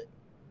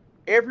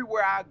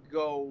I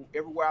go,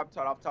 everywhere I've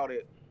taught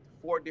at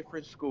 4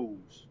 different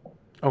schools.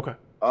 Okay.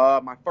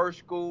 My first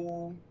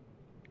school,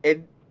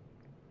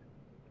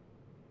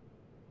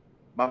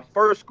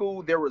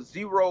 there were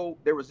zero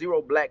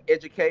black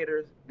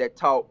educators that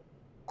taught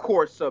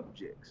core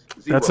subjects.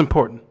 Zero. That's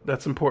important.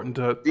 That's important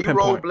to Zero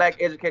pinpoint.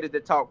 black educators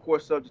that taught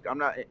core subjects.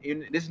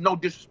 This is no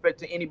disrespect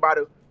to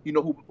anybody,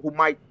 who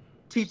might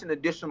teach an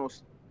additional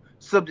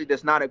subject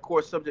that's not a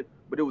core subject,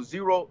 but it was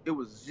zero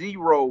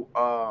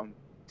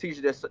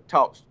teachers that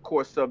taught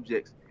core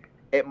subjects.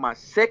 At my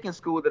second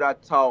school that I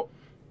taught,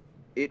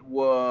 it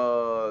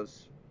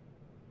was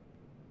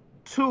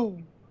 2,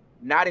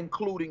 not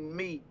including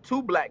me,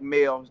 2 black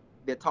males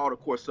that taught a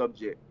core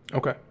subject.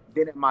 Okay.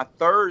 Then at my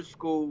third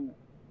school,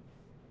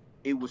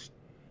 it was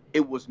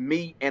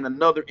me and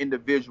another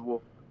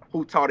individual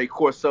who taught a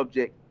core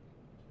subject,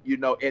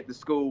 at the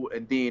school.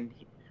 And then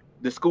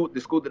the school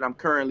that I'm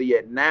currently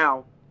at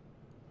now,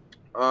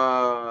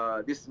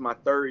 this is my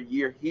 3rd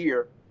year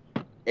here,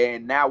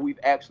 and now we've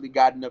actually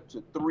gotten up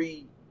to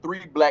three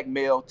black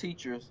male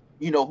teachers,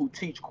 who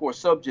teach core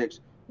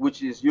subjects,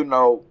 which is,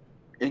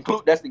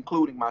 that's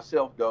including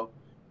myself though,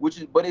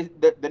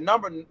 the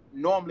number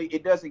normally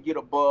it doesn't get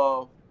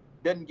above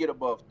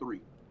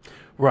 3.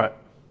 Right.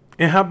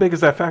 And how big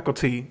is that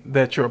faculty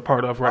that you're a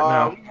part of right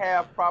now? We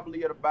have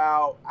probably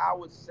about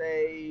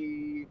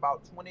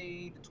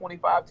 20 to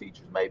 25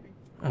 teachers maybe.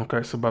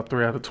 Okay, so about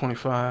 3 out of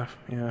 25.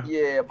 Yeah.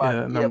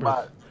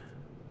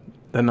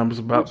 That number's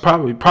about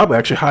probably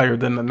actually higher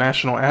than the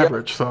national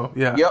average. Yep. So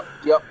yeah.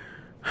 Yep.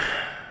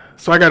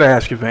 So I got to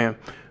ask you, Van,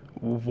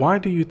 why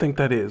do you think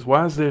that is?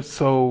 Why is there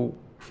so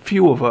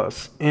few of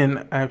us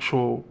in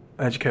actual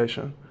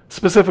education,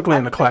 specifically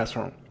in the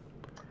classroom?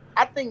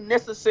 I think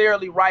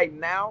necessarily right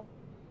now,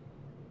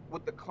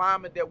 with the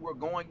climate that we're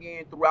going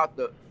in throughout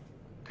the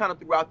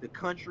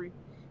country,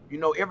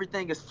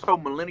 everything is so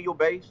millennial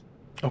based.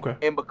 Okay.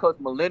 And because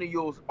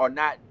millennials are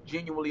not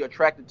genuinely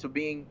attracted to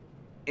being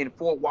in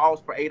 4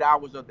 walls for 8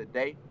 hours of the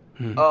day,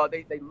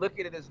 they look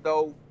at it as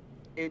though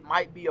it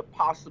might be a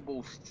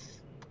possible,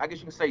 I guess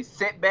you can say,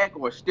 setback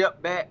or a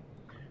step back,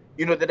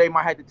 that they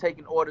might have to take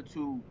in order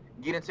to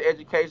get into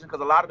education.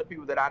 Because a lot of the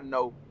people that I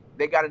know,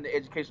 they got into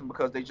education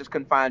because they just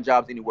couldn't find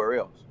jobs anywhere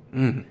else.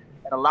 And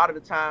a lot of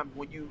the times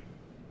when you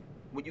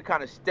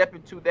kind of step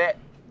into that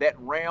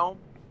realm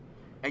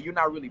and you're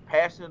not really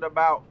passionate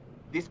about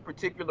this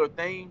particular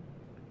thing,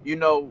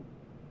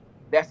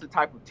 that's the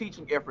type of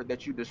teaching effort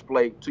that you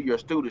display to your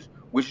students,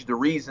 which is the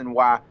reason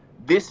why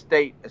this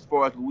state, as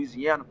far as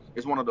Louisiana,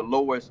 is one of the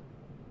lowest,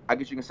 I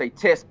guess you can say,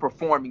 test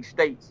performing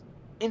states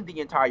in the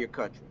entire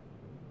country.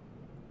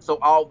 So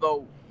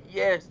although,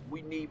 yes,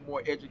 we need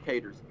more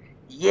educators,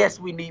 yes,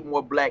 we need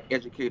more black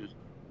educators,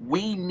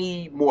 we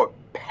need more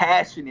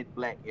passionate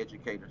black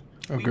educators.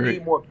 Agreed. We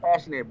need more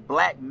passionate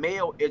black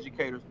male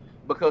educators,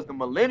 because the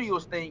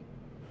millennials think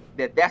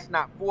that that's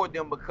not for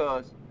them,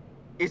 because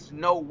it's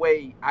no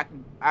way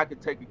I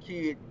could take a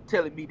kid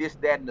telling me this,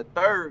 that, and the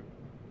third.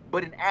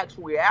 But in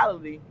actual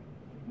reality,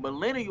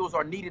 millennials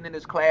are needed in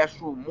this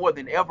classroom more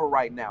than ever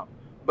right now,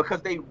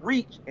 because they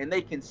reach and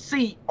they can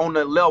see on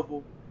the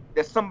level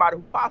that somebody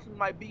who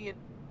possibly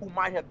who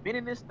might have been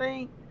in this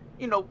thing,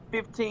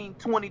 15,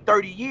 20,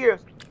 30 years,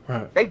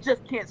 right. They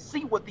just can't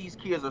see what these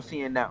kids are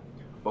seeing now.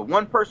 But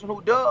one person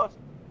who does,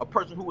 a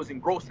person who is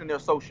engrossed in their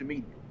social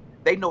media,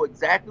 they know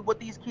exactly what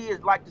these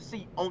kids like to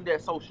see on their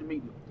social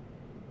media.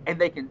 And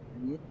they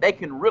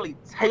can really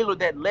tailor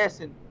that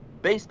lesson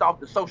based off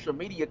the social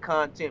media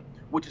content,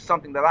 which is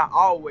something that I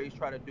always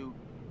try to do,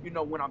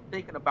 when I'm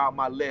thinking about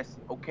my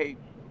lesson. Okay,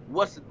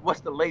 what's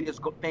the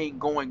latest thing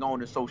going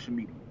on in social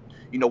media?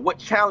 What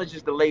challenge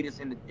is the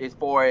latest as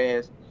far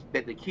as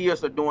that the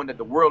kids are doing, that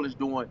the world is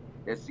doing,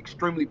 that's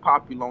extremely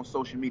popular on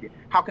social media?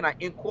 How can I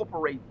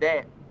incorporate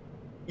that,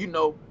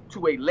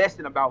 to a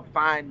lesson about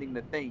finding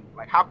the thing?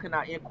 Like, how can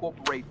I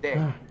incorporate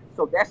that?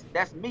 So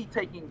that's me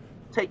taking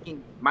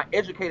my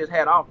educator's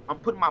hat off. I'm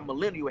putting my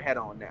millennial hat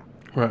on now.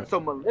 Right.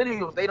 So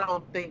millennials, they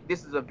don't think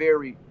this is a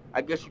very,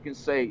 I guess you can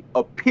say,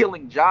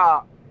 appealing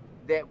job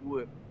that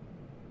would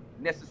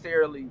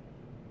necessarily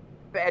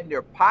fatten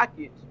their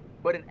pockets.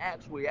 But in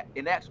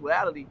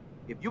actuality,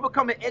 if you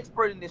become an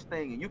expert in this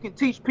thing and you can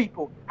teach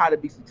people how to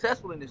be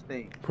successful in this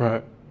thing,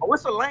 right,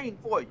 it's a lane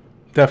for you.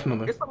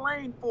 Definitely. It's a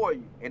lane for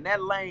you. And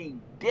that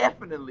lane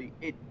definitely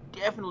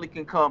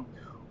can come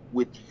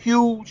with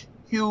huge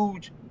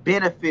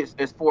benefits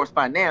as far as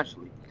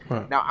financially.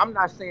 Right. Now, I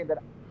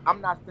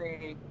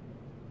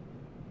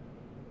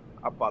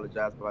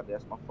apologize about that.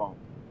 That's my phone.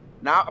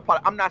 Now,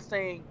 I'm not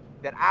saying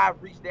that I've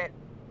reached that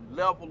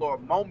level or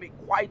moment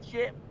quite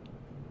yet,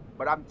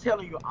 but I'm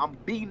telling you, I'm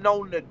beating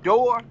on the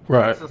door.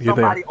 Right. So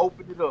somebody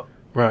open it up.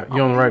 Right.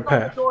 You're on the right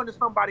path. The door and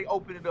somebody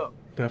open it up.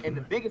 Definitely. And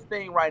the biggest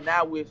thing right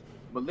now with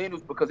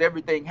millennials, because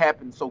everything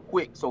happens so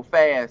quick, so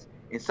fast,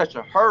 in such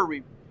a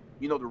hurry,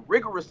 the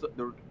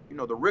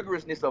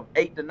rigorousness of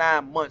 8 to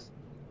 9 months,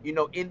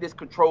 in this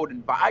controlled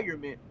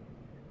environment,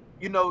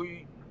 you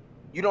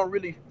don't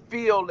really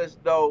feel as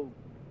though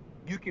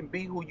you can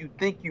be who you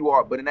think you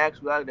are. But in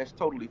actuality, that's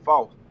totally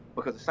false.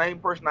 Because the same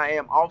person I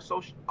am off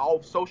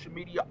social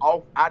media,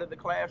 out of the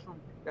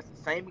classroom, that's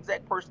the same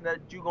exact person that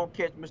you're going to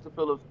catch, Mr.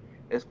 Phillips,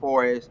 as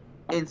far as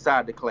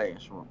inside the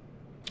classroom.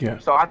 Yeah.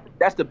 So I think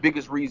that's the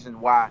biggest reason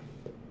why.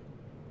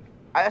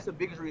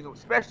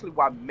 Especially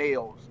why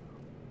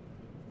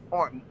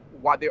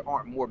there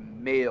aren't more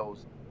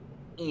males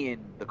in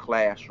the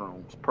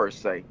classrooms per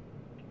se.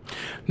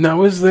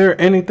 Now, is there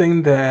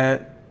anything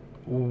that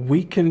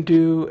we can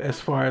do as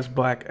far as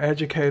black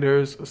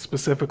educators,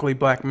 specifically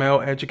black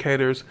male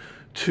educators,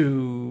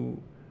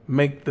 to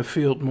make the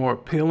field more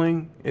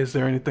appealing? Is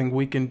there anything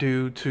we can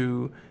do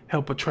to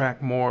help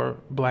attract more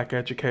black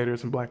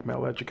educators and black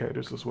male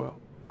educators as well?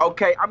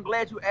 Okay, I'm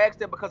glad you asked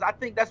that, because I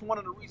think that's one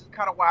of the reasons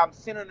kind of why I'm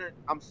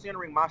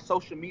centering my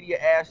social media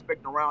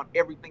aspect around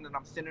everything that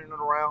I'm centering it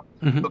around,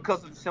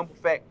 because of the simple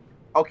fact,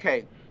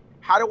 okay,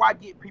 how do I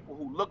get people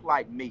who look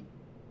like me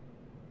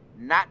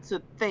not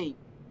to think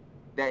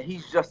that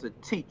he's just a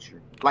teacher?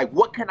 Like,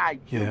 what can I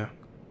do? Yeah.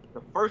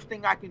 The first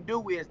thing I can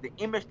do is the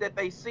image that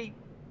they see,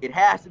 it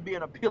has to be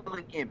an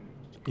appealing image.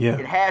 Yeah.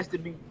 It has to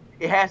be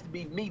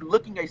me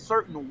looking a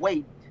certain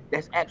way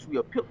that's actually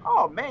appealing.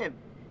 Oh man,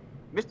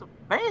 Mr.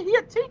 Man, he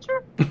a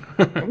teacher?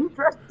 And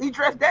he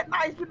dressed that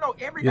nice,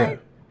 every day.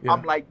 Yeah.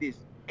 I'm like this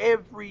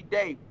every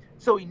day.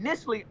 So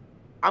initially,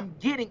 I'm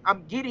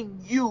getting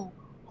you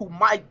who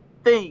might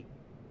think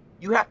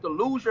you have to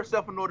lose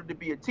yourself in order to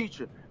be a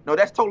teacher. No,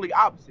 that's totally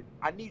opposite.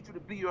 I need you to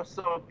be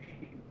yourself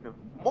even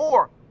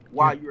more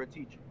while you're a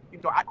teacher.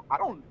 I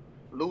don't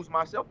lose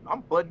myself.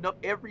 I'm buttoned up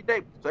every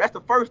day. So that's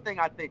the first thing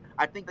I think.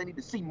 I think they need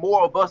to see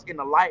more of us in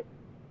the light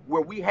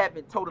where we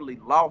haven't totally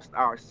lost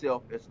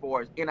ourselves as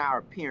far as in our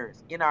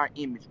appearance, in our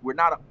image. We're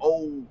not an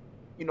old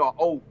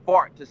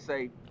fart to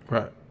say,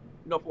 right,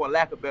 for a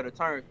lack of better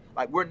terms,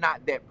 like we're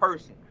not that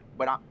person.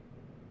 But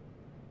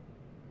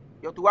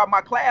throughout my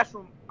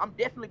classroom, I'm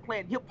definitely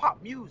playing hip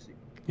hop music.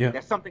 Yeah.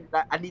 That's something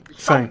that I need to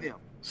show them.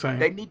 Same.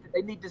 They need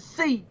to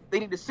see.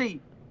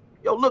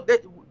 Yo, look,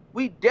 that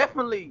we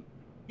definitely,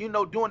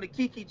 doing the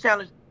Kiki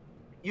challenge,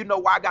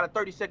 why I got a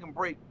 30-second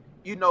break,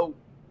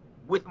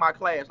 with my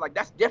class. Like,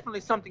 that's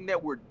definitely something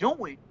that we're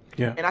doing.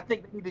 Yeah. And I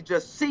think they need to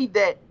just see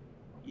that,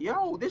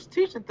 this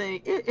teaching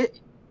thing,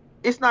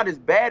 it's not as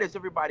bad as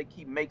everybody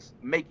keep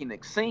making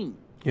it seem.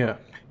 Yeah.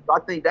 So I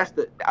think that's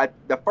the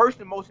first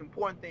and most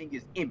important thing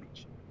is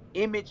image.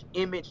 Image.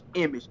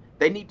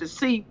 They need to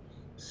see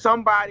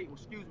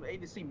they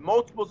need to see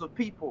multiples of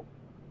people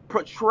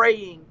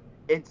portraying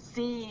and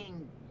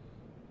seeing,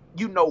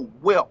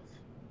 wealth.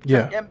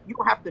 Yeah. And you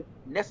don't have to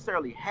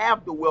necessarily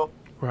have the wealth,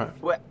 right,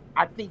 but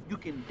I think you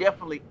can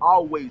definitely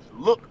always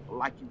look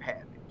like you have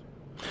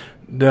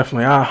it.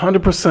 Definitely. I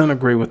 100%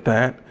 agree with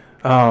that.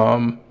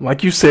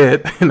 Like you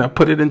said, and I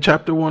put it in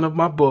chapter 1 of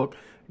my book,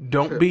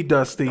 don't be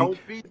dusty. Don't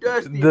be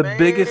dusty, The man.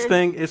 biggest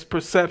thing is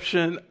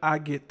perception. I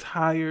get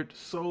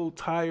so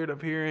tired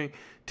of hearing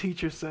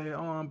teachers say,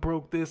 oh, I'm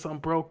broke this, I'm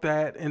broke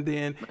that. And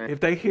then if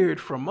they hear it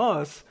from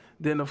us,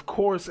 then of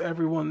course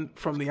everyone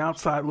from the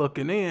outside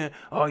looking in,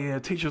 oh yeah,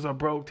 teachers are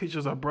broke.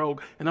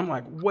 And I'm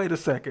like, wait a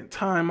second,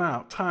 time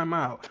out.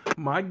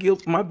 My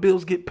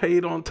bills get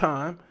paid on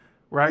time,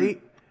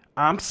 right?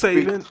 I'm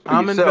saving,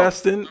 I'm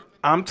investing,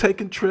 I'm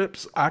taking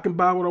trips. I can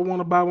buy what I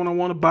want to buy when I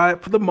want to buy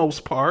it for the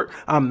most part.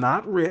 I'm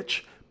not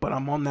rich, but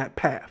I'm on that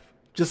path,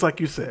 just like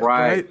you said,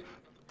 right?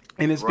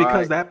 And it's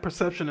because that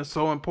perception is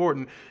so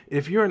important.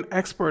 If you're an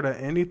expert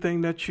at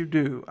anything that you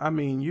do, I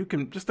mean, you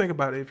can just think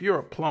about it. If you're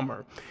a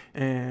plumber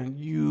and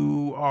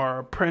you are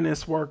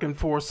apprentice working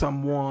for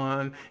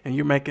someone and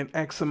you're making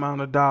X amount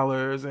of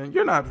dollars and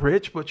you're not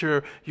rich, but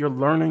you're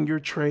learning your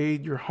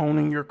trade, you're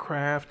honing your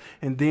craft,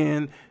 and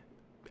then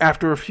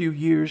after a few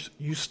years,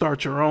 you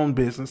start your own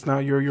business. Now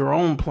you're your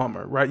own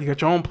plumber, right? You got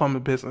your own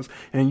plumbing business,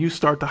 and you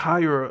start to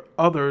hire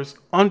others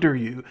under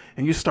you,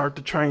 and you start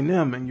to train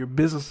them, and your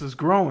business is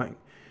growing.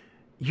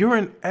 You're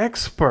an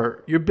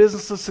expert. Your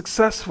business is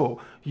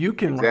successful. You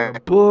can write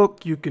a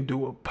book. You can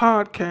do a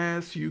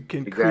podcast. You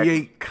can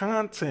create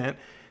content,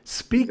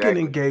 speaking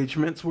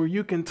engagements where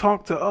you can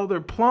talk to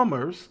other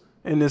plumbers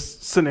in this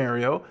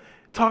scenario.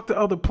 Talk to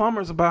other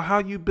plumbers about how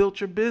you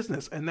built your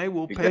business, and they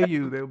will pay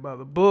you. They'll buy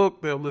the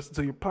book. They'll listen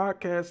to your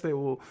podcast. They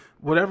will,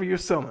 whatever you're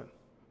selling.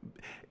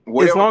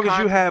 As long as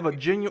you have a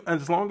genuine,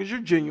 as long as you're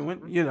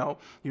genuine,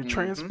 you're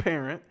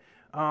transparent,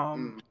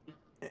 and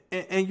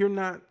you're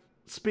not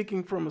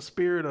speaking from a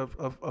spirit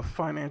of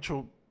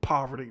financial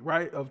poverty,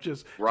 right? Of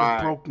just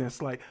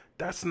brokenness. Like,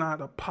 that's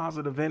not a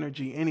positive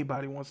energy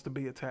anybody wants to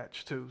be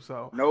attached to.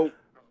 So nope.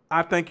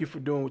 I thank you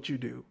for doing what you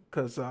do,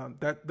 because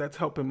that's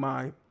helping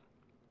my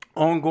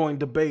ongoing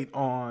debate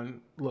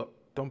on, look,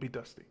 don't be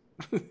dusty.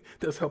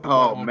 That's helping my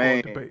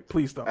ongoing debate.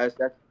 Please don't.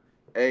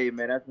 Hey,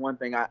 man, that's one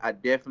thing I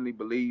definitely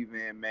believe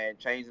in, man,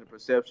 changing the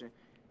perception.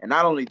 And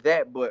not only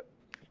that, but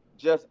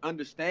just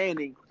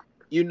understanding,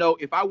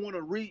 if I want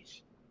to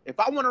reach,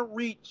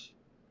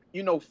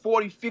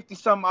 40, 50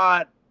 some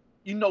odd,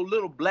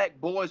 little black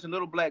boys and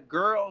little black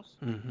girls,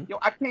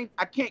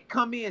 I can't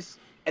come in,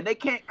 and they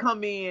can't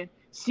come in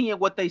seeing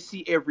what they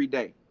see every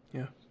day.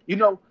 Yeah.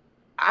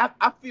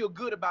 I feel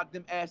good about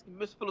them asking,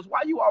 Miss Phillips,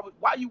 why you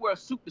wear a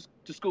suit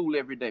to school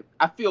every day?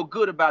 I feel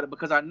good about it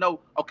because I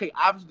know, okay,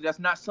 obviously that's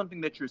not something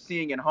that you're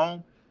seeing at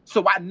home.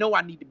 So I know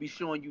I need to be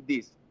showing you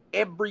this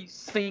every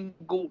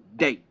single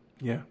day.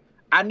 Yeah.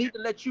 I need to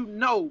let you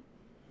know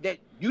that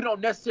you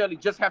don't necessarily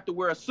just have to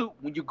wear a suit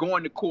when you're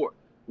going to court.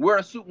 Wear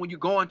a suit when you're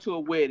going to a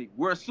wedding.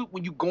 Wear a suit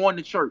when you're going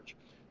to church.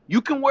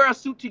 You can wear a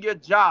suit to your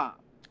job.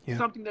 Yeah.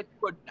 Something that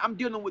I'm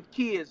dealing with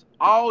kids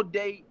all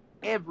day,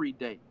 every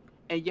day.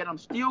 And yet I'm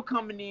still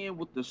coming in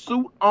with the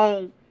suit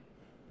on.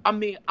 I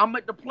mean, I'm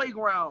at the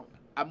playground.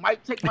 I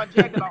might take my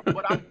jacket off,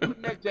 but I'm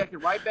putting that jacket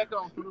right back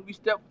on so that we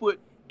step foot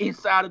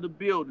inside of the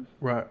building.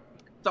 Right.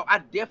 So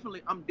I'm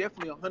definitely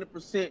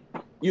 100%,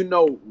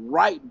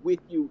 right with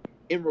you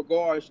in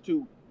regards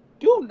to,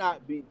 do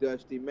not be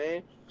dusty,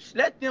 man.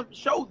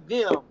 Show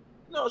them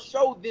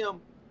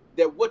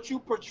that what you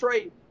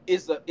portray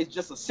is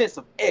just a sense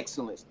of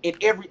excellence in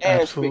every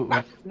aspect. Absolutely.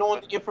 Not just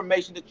knowing the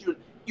information that you're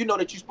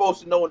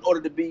supposed to know in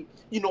order to be,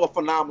 a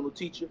phenomenal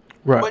teacher.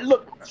 Right. But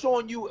look, I'm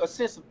showing you a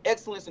sense of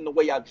excellence in the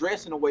way I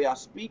dress, in the way I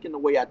speak, in the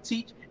way I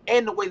teach,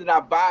 and the way that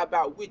I vibe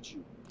out with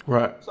you.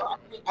 Right. So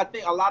I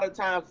think a lot of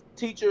times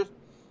teachers,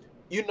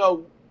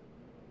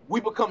 we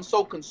become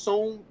so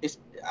consumed.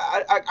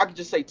 I can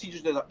just say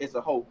teachers as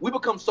a whole. We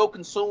become so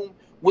consumed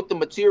with the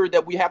material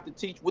that we have to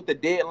teach, with the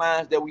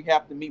deadlines that we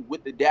have to meet,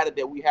 with the data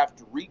that we have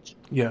to reach.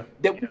 Yeah.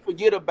 That we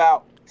forget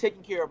about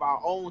taking care of our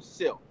own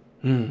self.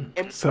 And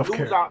self-care.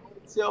 We lose our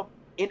own self.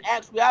 In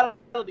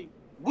actuality,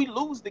 we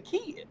lose the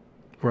kid.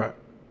 Right.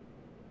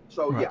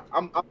 So right.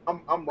 Yeah,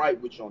 I'm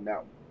right with you on that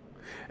one.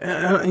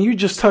 And you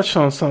just touched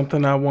on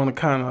something I want to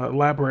kind of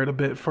elaborate a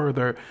bit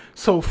further.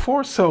 So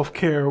for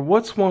self-care,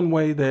 what's one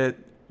way that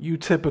you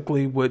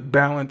typically would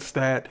balance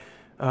that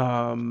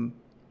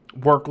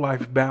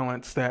work-life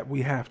balance that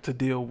we have to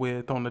deal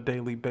with on a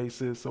daily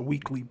basis, a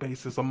weekly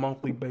basis, a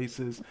monthly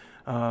basis,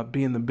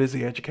 being the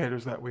busy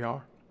educators that we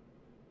are?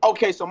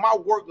 Okay, so my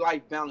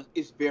work-life balance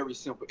is very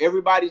simple.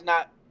 Everybody's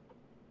not.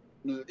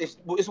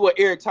 It's what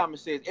Eric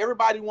Thomas says.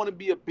 Everybody want to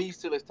be a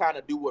beast till it's time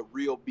to do what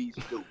real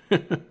beasts do.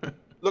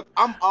 Look,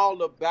 I'm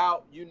all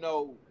about,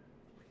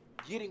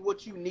 getting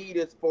what you need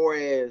as far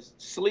as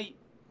sleep.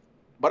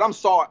 But I'm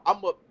sorry,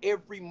 I'm up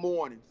every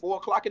morning, 4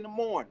 o'clock in the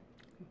morning.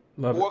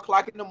 Love 4 it.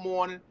 o'clock in the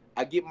morning,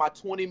 I get my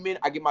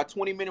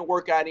 20-minute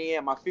workout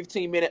in, my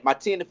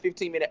 10 to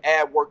 15 minute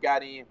ab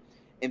workout in,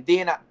 and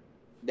then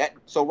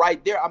so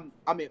right there I'm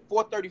at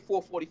 4:30,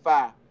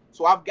 4:45.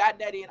 So I've gotten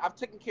that in. I've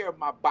taken care of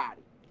my body.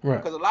 Right.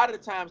 Because a lot of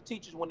the times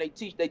teachers, when they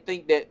teach, they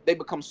think that they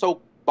become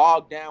so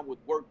bogged down with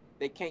work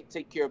they can't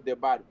take care of their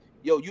body.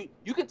 Yo,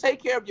 you can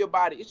take care of your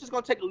body. It's just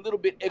gonna take a little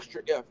bit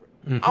extra effort.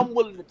 Mm-hmm. I'm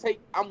willing to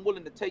take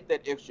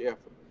that extra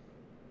effort.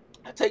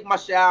 I take my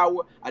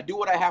shower. I do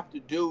what I have to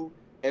do.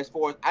 As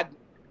far as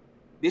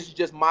this is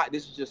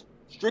just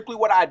strictly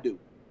what I do.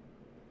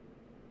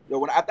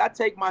 Yo, after I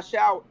take my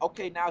shower,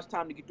 okay, now it's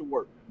time to get to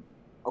work.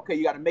 Okay,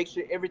 you got to make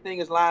sure everything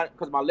is lined,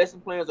 because my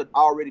lesson plans are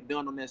already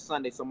done on that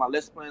Sunday. So my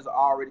lesson plans are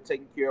already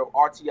taken care of.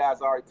 RTI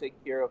is already taken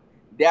care of.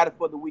 Data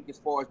for the week as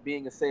far as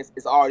being assessed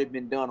is already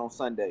been done on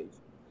Sundays.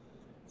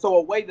 So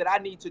a way that I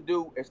need to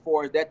do as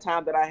far as that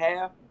time that I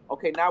have,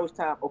 okay, now it's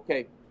time,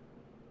 okay,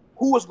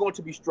 who is going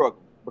to be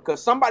struggling?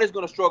 Because somebody's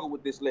going to struggle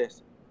with this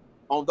lesson.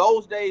 On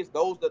those days,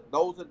 those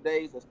are the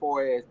days as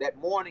far as that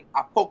morning,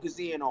 I focus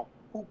in on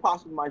who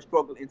possibly might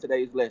struggle in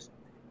today's lesson.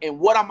 And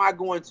what am I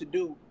going to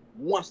do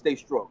once they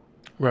struggle?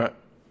 Right.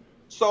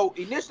 So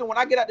initially, when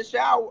I get out the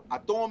shower, I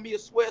throw on me a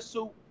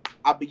sweatsuit.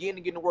 I begin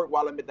to get to work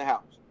while I'm at the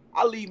house.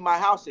 I leave my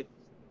house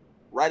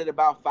right at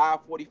about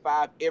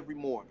 5:45 every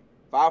morning.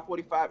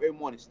 5:45 every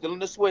morning. Still in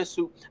the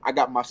sweatsuit. I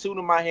got my suit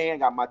in my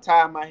hand, got my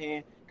tie in my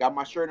hand, got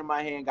my shirt in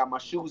my hand, got my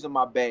shoes in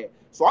my bag.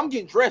 So I'm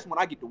getting dressed when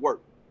I get to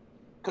work.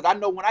 Because I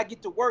know when I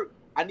get to work,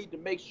 I need to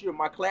make sure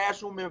my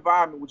classroom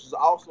environment, which is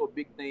also a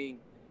big thing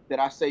that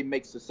I say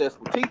makes a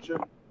successful teacher,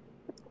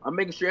 I'm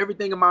making sure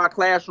everything in my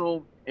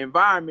classroom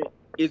environment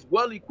is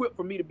well equipped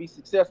for me to be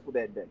successful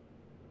that day.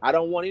 I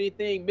don't want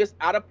anything missed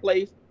out of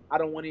place. I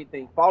don't want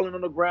anything falling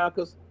on the ground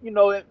because,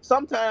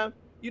 sometimes,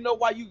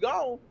 while you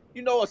gone,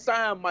 a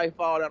sign might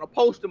fall down, a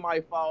poster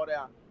might fall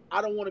down.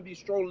 I don't want to be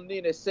strolling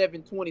in at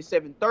 7:20,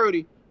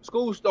 7:30.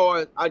 School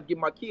starts, I get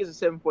my kids at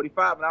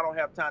 7:45, and I don't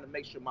have time to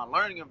make sure my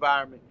learning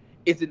environment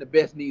is in the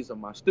best needs of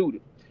my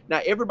student.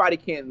 Now, everybody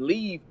can't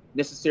leave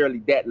necessarily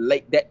that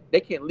late. That they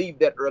can't leave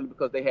that early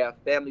because they have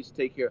families to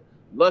take care of.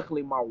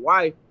 Luckily, my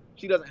wife,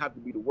 she doesn't have to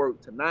be to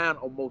work to 9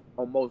 on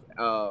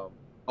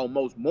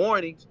most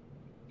mornings.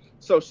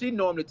 So she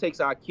normally takes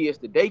our kids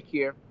to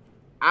daycare.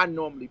 I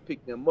normally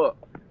pick them up.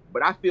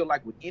 But I feel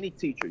like with any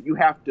teacher, you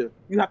have to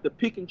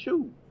pick and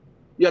choose.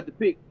 You have to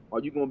pick, are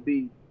you going to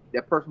be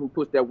that person who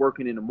puts that work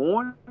in the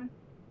morning?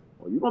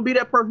 Or are you going to be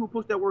that person who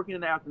puts that work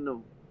in the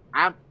afternoon?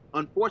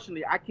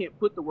 Unfortunately, I can't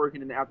put the work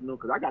in the afternoon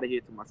because I got to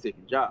head to my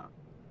second job.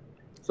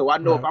 So I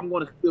know if I'm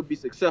going to still be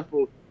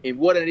successful in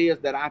what it is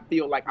that I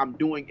feel like I'm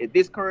doing at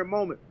this current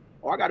moment,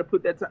 I got to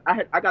put that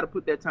I got to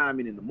put that time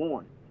in the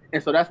morning.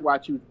 And so that's why I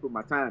choose to put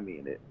my time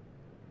in it.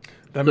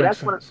 That makes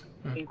sense.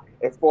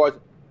 As far as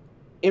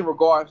in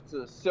regards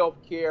to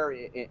self-care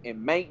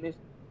and maintenance,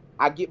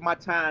 I get my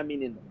time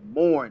in the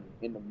morning.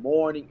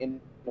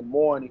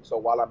 So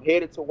while I'm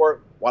headed to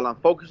work, while I'm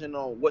focusing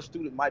on what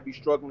students might be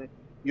struggling,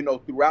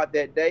 throughout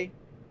that day,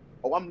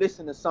 I'm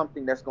listening to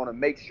something that's going to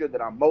make sure that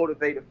I'm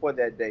motivated for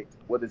that day,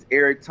 whether it's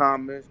Eric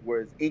Thomas,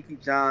 whether it's Inky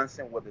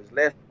Johnson, whether it's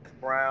Les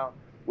Brown,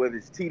 whether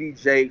it's T.D.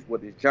 Jakes,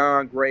 whether it's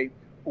John Gray,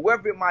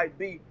 whoever it might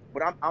be.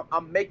 But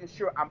I'm making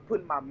sure I'm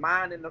putting my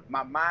mindset in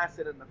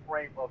the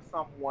frame of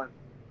someone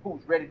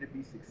who's ready to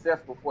be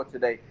successful for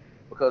today.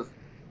 Because,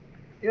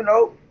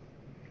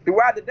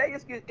 throughout the day,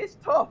 it's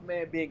tough,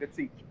 man, being a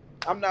teacher.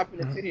 I'm not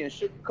going to sit here and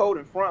sugarcoat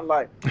in front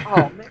like,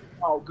 oh, man,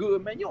 it's all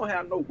good, man. You don't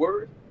have no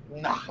words.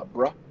 Nah,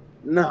 bro.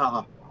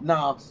 Nah,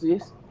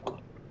 sis.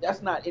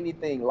 That's not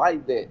anything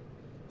like that.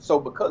 So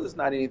because it's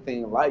not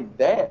anything like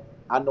that,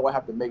 I know I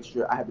have to make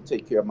sure I have to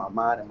take care of my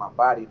mind and my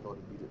body in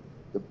order to be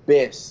the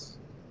best,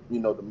 the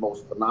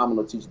most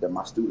phenomenal teacher that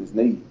my students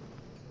need.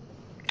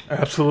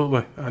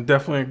 Absolutely. I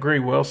definitely agree.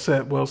 Well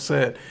said. Well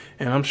said.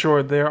 And I'm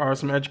sure there are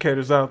some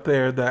educators out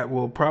there that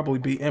will probably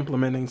be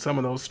implementing some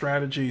of those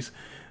strategies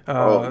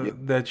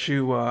that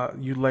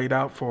you laid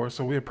out for us.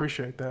 So we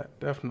appreciate that.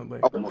 Definitely.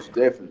 Oh, most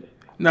definitely.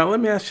 Now, let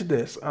me ask you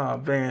this,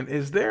 Van.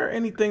 Is there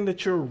anything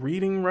that you're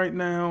reading right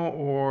now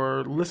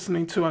or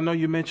listening to? I know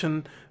you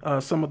mentioned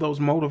some of those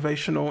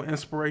motivational,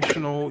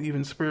 inspirational,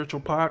 even spiritual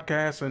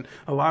podcasts, and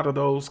a lot of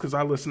those, because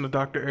I listen to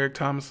Dr. Eric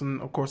Thomas,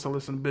 and of course I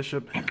listen to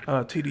Bishop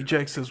T.D.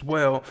 Jakes as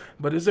well.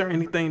 But is there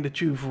anything that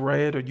you've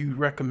read or you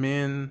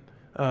recommend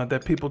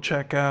that people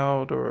check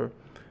out, or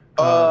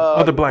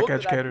other Black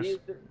educators?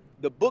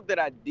 The book that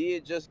I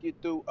did just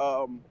get through,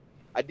 for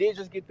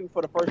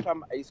the first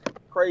time. It's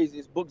crazy.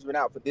 This book's been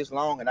out for this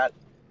long, and I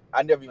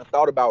never even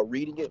thought about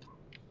reading it.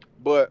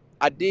 But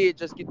I did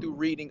just get through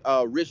reading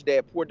Rich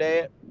Dad, Poor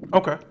Dad.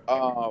 Okay.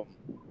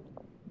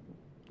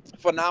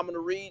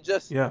 Phenomenal read.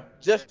 Just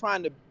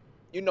trying to,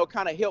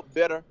 kind of help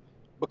better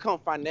become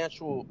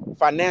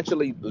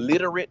financially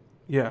literate.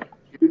 Yeah.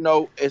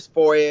 As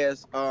far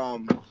as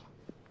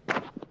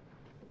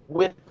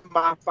with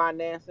my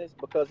finances,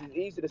 because it's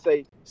easy to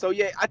say. So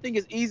yeah, I think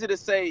it's easy to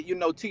say,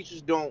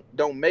 teachers don't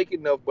make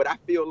enough, but I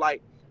feel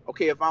like,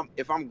 okay, if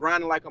I'm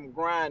grinding like I'm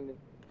grinding,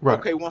 right.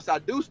 Okay, once I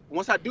do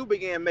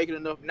begin making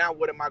enough, now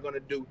what am I going to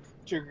do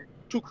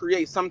to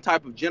create some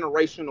type of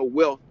generational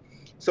wealth,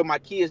 so my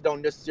kids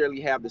don't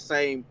necessarily have the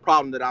same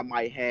problem that I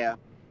might have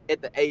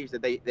at the age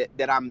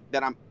that I'm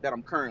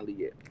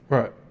currently at.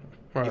 Right.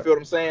 You feel what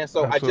I'm saying?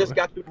 So Absolutely. I just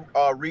got through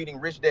reading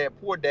Rich Dad,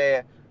 Poor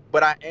Dad.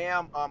 But I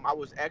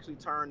was actually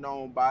turned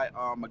on by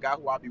a guy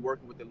who I'll be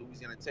working with at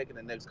Louisiana Tech in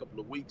the next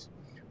couple of weeks.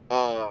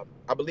 I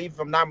believe, if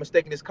I'm not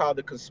mistaken, it's called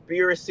The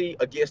Conspiracy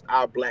Against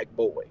Our Black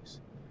Boys.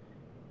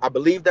 I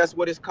believe that's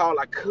what it's called.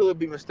 I could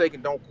be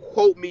mistaken. Don't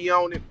quote me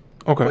on it.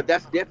 Okay. But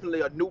that's definitely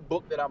a new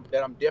book that I'm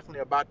definitely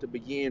about to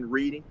begin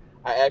reading.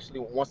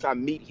 Once I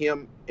meet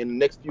him in the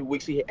next few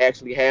weeks, he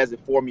actually has it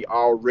for me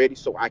already,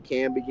 so I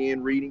can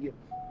begin reading it.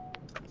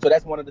 So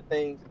that's one of the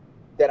things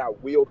that I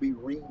will be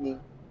reading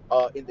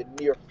in the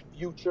near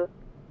future.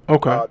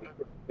 Okay.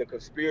 The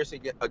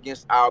conspiracy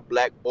against our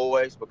black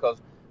boys,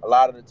 because a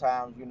lot of the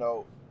times,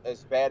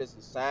 as bad as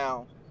it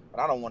sounds,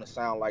 and I don't want to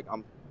sound like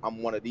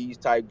I'm one of these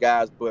type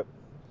guys, but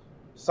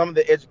some of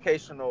the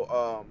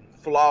educational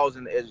flaws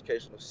in the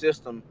educational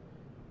system,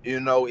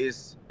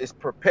 is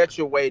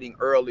perpetuating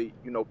early,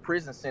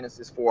 prison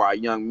sentences for our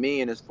young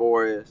men, as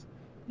far as,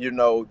 the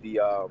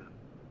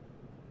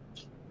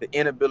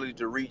inability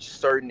to reach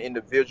certain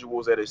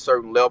individuals at a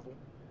certain level.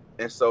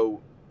 And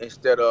so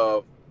instead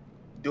of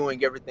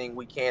doing everything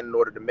we can in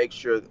order to make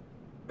sure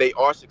they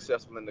are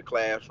successful in the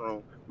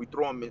classroom, we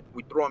throw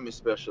them in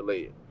special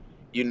ed.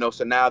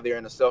 So now they're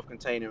in a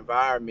self-contained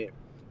environment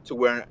to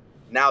where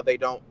now they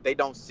don't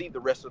see the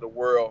rest of the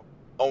world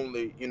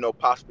only,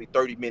 possibly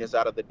 30 minutes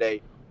out of the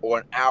day or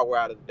an hour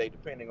out of the day,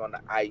 depending on the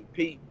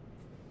IEP.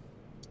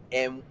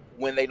 And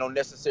when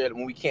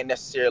we can't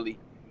necessarily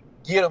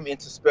get them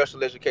into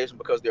special education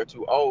because they're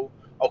too old,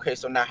 okay,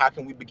 so now how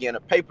can we begin a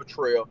paper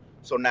trail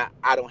so now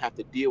I don't have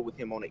to deal with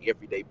him on an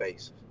everyday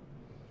basis?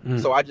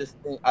 So I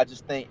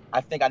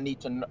think I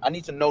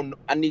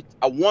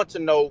want to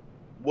know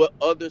what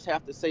others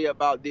have to say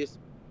about this,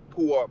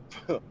 who are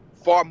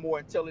far more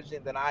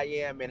intelligent than I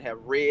am and have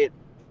read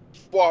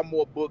far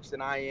more books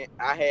than I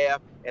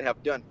have, and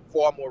have done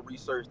far more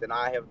research than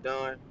I have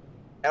done.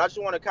 And I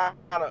just want to kind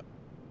of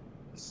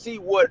see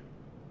what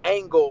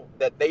angle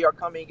that they are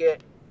coming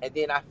at, and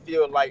then I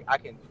feel like I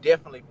can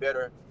definitely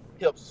better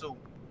help suit,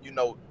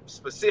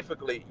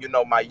 specifically,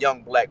 my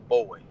young black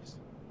boys.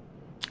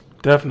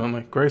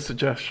 Definitely. Great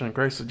suggestion.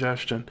 Great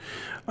suggestion.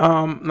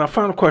 Now,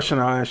 final question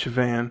I'll ask you,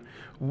 Van.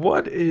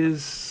 What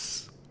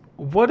is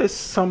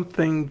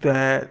something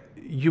that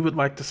you would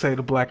like to say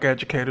to black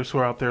educators who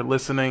are out there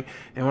listening?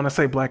 And when I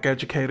say black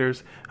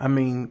educators, I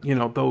mean,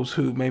 those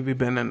who maybe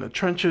been in the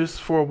trenches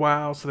for a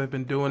while, so they've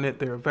been doing it,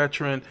 they're a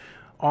veteran.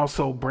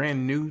 Also,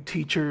 brand new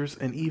teachers,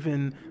 and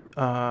even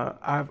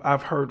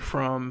I've heard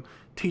from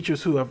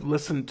teachers who have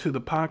listened to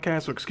the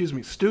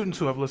podcast, students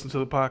who have listened to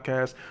the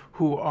podcast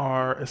who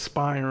are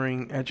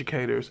aspiring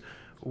educators.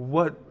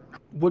 What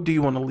do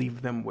you want to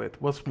leave them with?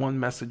 What's one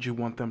message you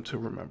want them to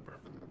remember?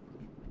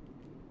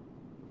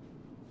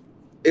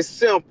 It's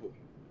simple.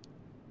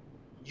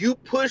 You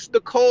push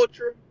the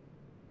culture,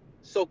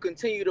 so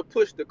continue to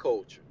push the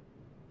culture.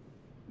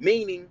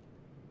 Meaning,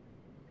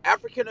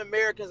 African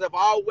Americans have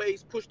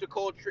always pushed the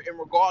culture in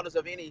regardless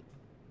of any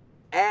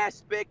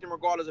aspect and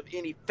regardless of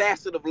any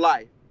facet of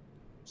life.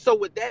 So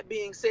with that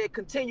being said,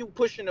 continue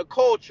pushing the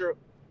culture,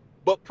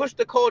 but push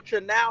the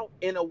culture now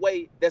in a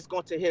way that's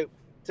going to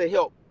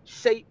help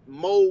shape,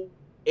 mold,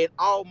 and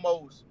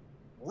almost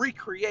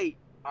recreate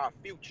our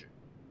future.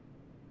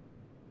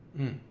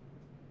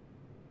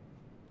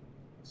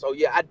 So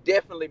yeah, I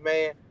definitely,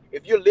 man,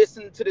 if you're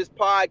listening to this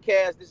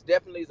podcast, this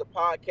definitely is a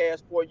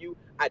podcast for you.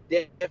 I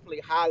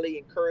definitely highly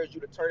encourage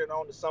you to turn it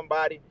on to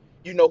somebody,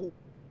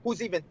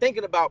 who's even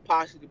thinking about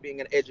possibly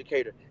being an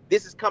educator.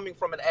 This is coming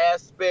from an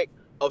aspect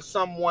of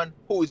someone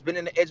who has been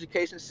in the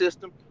education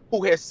system,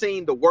 who has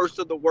seen the worst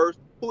of the worst,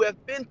 who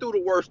have been through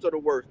the worst of the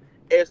worst,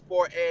 as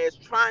far as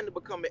trying to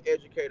become an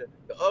educator,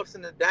 the ups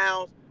and the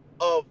downs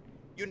of,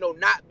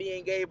 not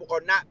being able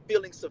or not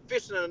feeling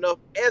sufficient enough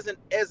as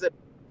a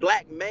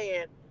black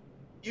man,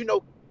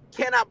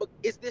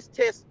 is this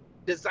test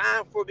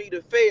designed for me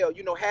to fail?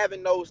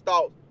 Having those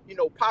thoughts,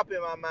 pop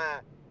in my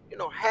mind,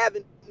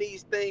 having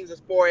these things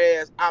as far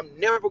as I'm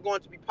never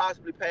going to be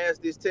possibly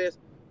past this test.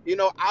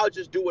 I'll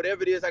just do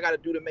whatever it is I got to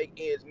do to make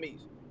ends meet.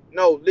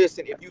 No,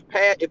 listen, if you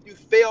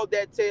failed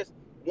that test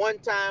 1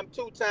 time,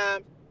 2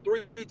 times,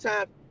 3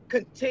 times,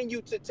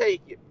 continue to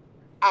take it.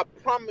 I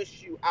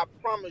promise you,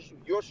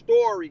 your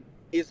story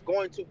is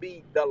going to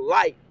be the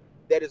light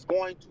that is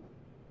going to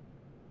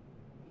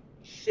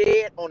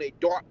shed on a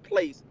dark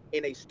place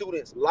in a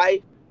student's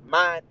life,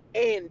 mind,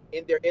 and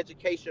in their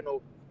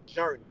educational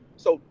journey.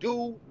 So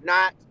do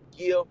not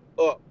give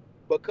up,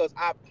 because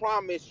I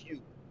promise you,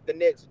 the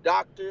next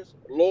doctors,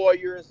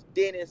 lawyers,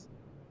 dentists,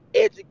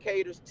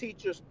 educators,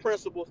 teachers,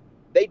 principals,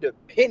 they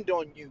depend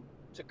on you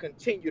to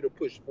continue to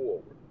push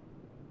forward.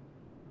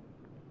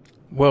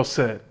 Well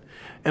said.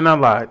 And I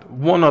lied.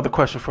 One other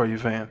question for you,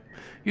 Van.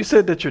 You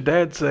said that your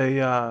dad's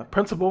a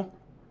principal?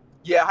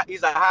 Yeah,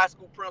 he's a high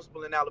school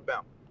principal in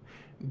Alabama.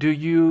 Do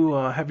you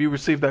have you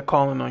received that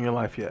calling on your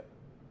life yet?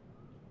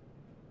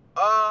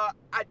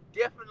 I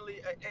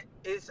definitely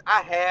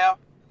I have.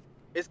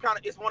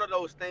 It's one of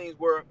those things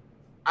where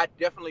I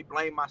definitely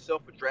blame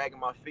myself for dragging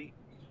my feet,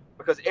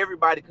 because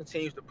everybody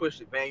continues to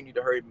push it. Van, you need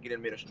to hurry up and get in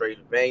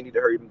administration. Van, you need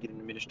to hurry up and get in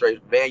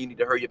administration. Van, you need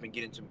to hurry up and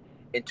get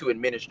into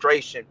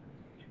administration.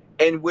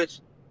 In which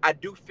I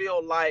do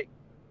feel like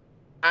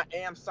I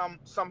am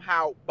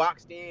somehow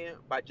boxed in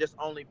by just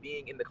only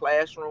being in the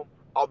classroom,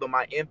 although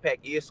my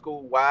impact is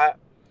school wide.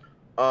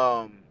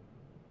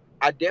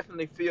 I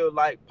definitely feel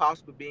like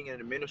possibly being an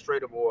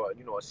administrative or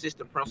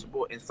assistant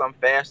principal in some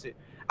facet,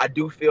 I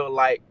do feel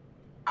like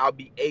I'll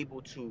be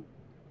able to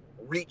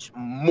reach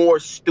more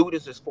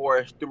students as far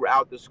as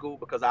throughout the school,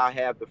 because I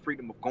have the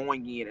freedom of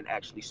going in and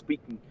actually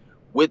speaking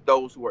with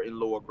those who are in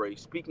lower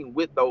grades, speaking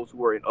with those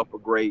who are in upper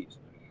grades.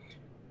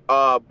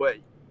 But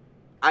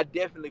I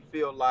definitely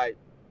feel like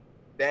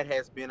that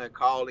has been a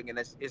calling, and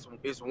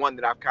it's one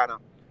that I've kind of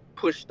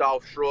pushed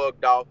off,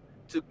 shrugged off,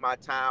 took my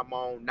time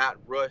on, not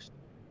rushed,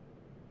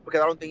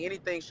 because I don't think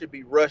anything should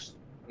be rushed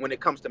when it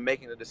comes to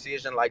making a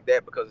decision like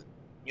that, because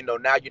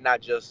now you're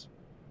not just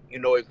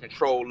in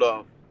control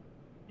of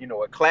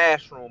a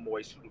classroom or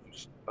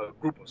a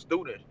group of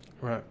students.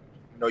 Right.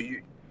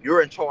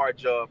 You're in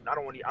charge of. I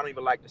don't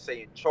even like to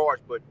say in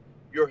charge, but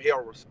you're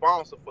held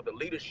responsible for the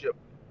leadership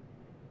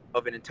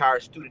of an entire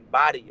student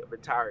body, of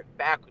entire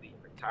faculty,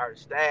 of entire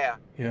staff.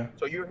 Yeah.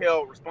 So you're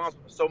held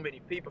responsible for so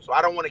many people. So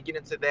I don't want to get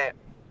into that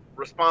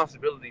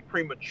responsibility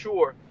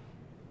premature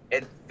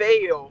and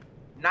fail.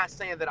 Not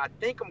saying that I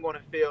think I'm going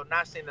to fail,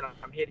 not saying that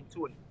I'm heading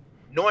to it,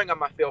 knowing I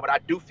might fail, but I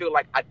do feel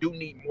like I do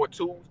need more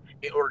tools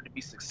in order to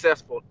be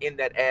successful in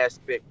that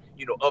aspect,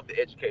 of the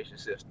education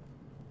system.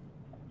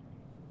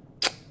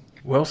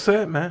 Well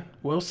said, man.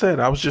 Well said.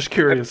 I was just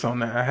curious on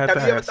that. I had to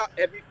ask.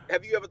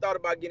 Have you ever thought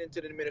about getting into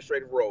the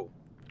administrative role?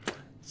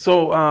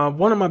 So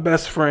one of my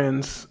best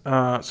friends,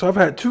 so I've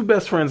had two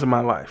best friends in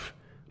my life.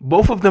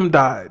 Both of them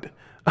died.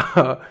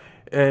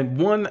 And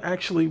one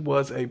actually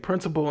was a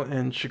principal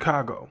in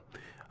Chicago.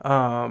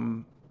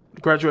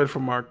 Graduated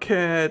from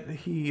Marquette.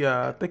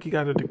 I think he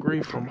got a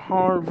degree from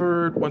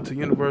Harvard, went to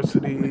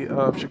University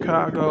of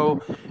Chicago.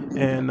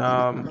 And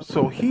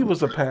so he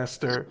was a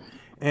pastor.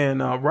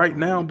 And right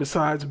now,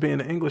 besides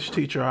being an English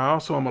teacher, I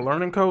also am a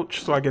learning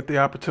coach. So I get the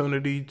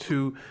opportunity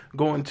to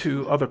go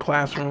into other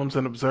classrooms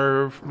and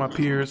observe my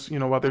peers,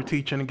 while they're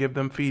teaching and give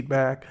them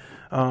feedback.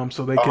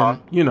 So they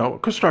can,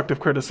 constructive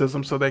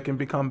criticism so they can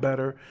become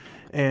better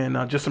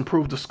and just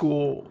improve the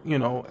school,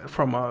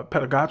 from a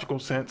pedagogical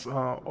sense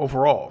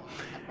overall.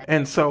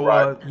 And so,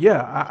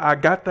 I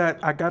got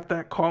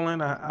that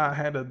calling. I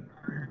had a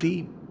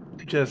deep,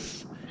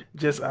 just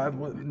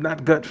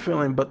not gut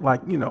feeling, but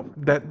like,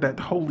 that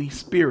Holy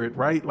Spirit,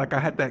 right? Like I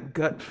had that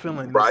gut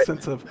feeling, that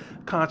sense of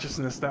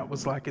consciousness that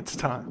was like, it's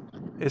time.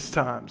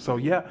 So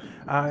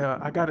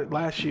I got it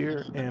last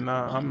year, and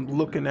I'm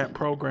looking at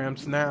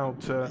programs now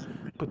to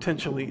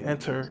potentially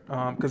enter,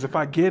 because if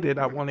I get it,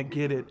 I want to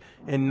get it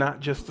in not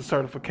just the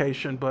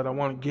certification, but I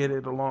want to get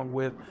it along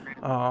with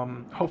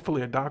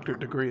hopefully a doctorate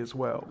degree as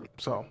well.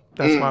 So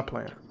that's my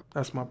plan.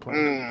 That's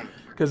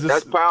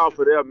That's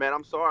powerful there, man.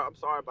 I'm sorry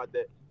about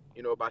that,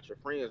 about your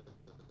friends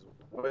as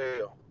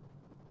well.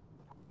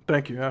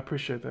 Thank you. I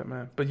appreciate that,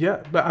 man. But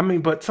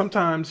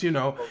sometimes,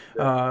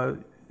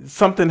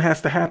 something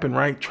has to happen,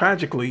 right?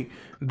 Tragically,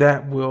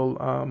 that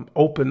will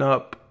open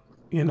up,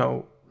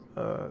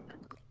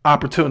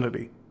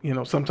 opportunity.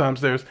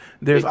 Sometimes there's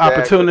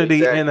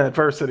opportunity in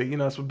adversity.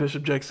 That's what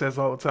Bishop Jake says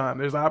all the time.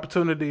 There's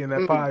opportunity in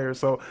that fire.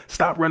 So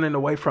stop running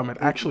away from it.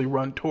 Actually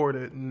run toward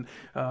it and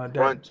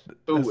run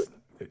through it.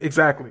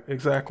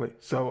 Exactly.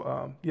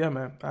 So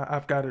man,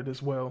 I've got it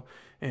as well.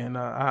 And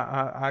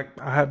I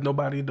have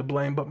nobody to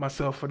blame but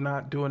myself for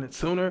not doing it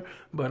sooner.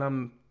 But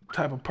I'm the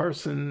type of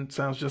person,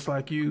 sounds just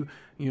like you.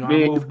 I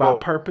move by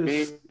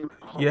purpose.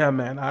 Yeah,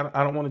 man.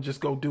 I don't want to just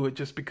go do it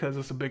just because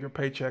it's a bigger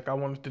paycheck. I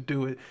wanted to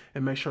do it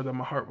and make sure that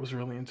my heart was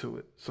really into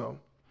it. So,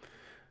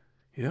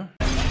 yeah.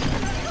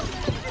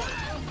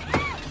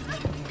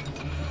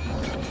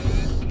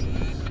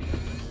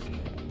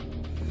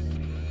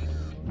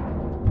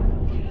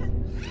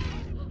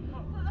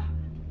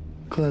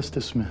 Class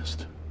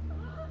dismissed.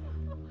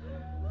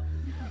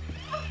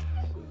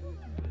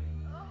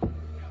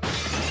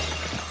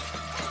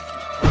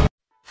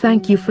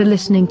 Thank you for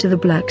listening to the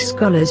Black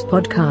Scholars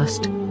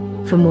Podcast.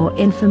 For more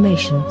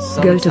information,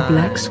 go to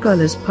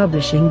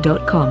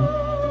blackscholarspublishing.com.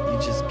 You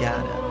just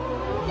gotta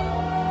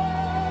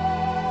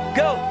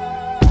go.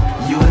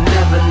 You will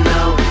never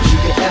know what you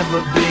could ever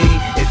be.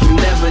 If you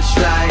never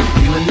try,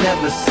 you will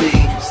never see.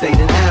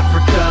 Stayed in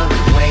Africa,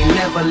 we ain't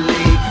never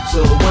leave. So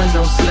it wasn't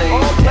no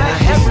slaves in our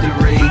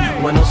history.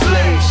 Wasn't no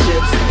slave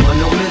ships, wasn't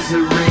no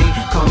misery.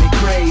 Call me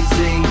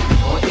crazy,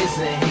 or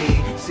isn't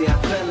he? See, I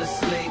fell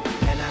asleep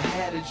and I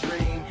had a dream.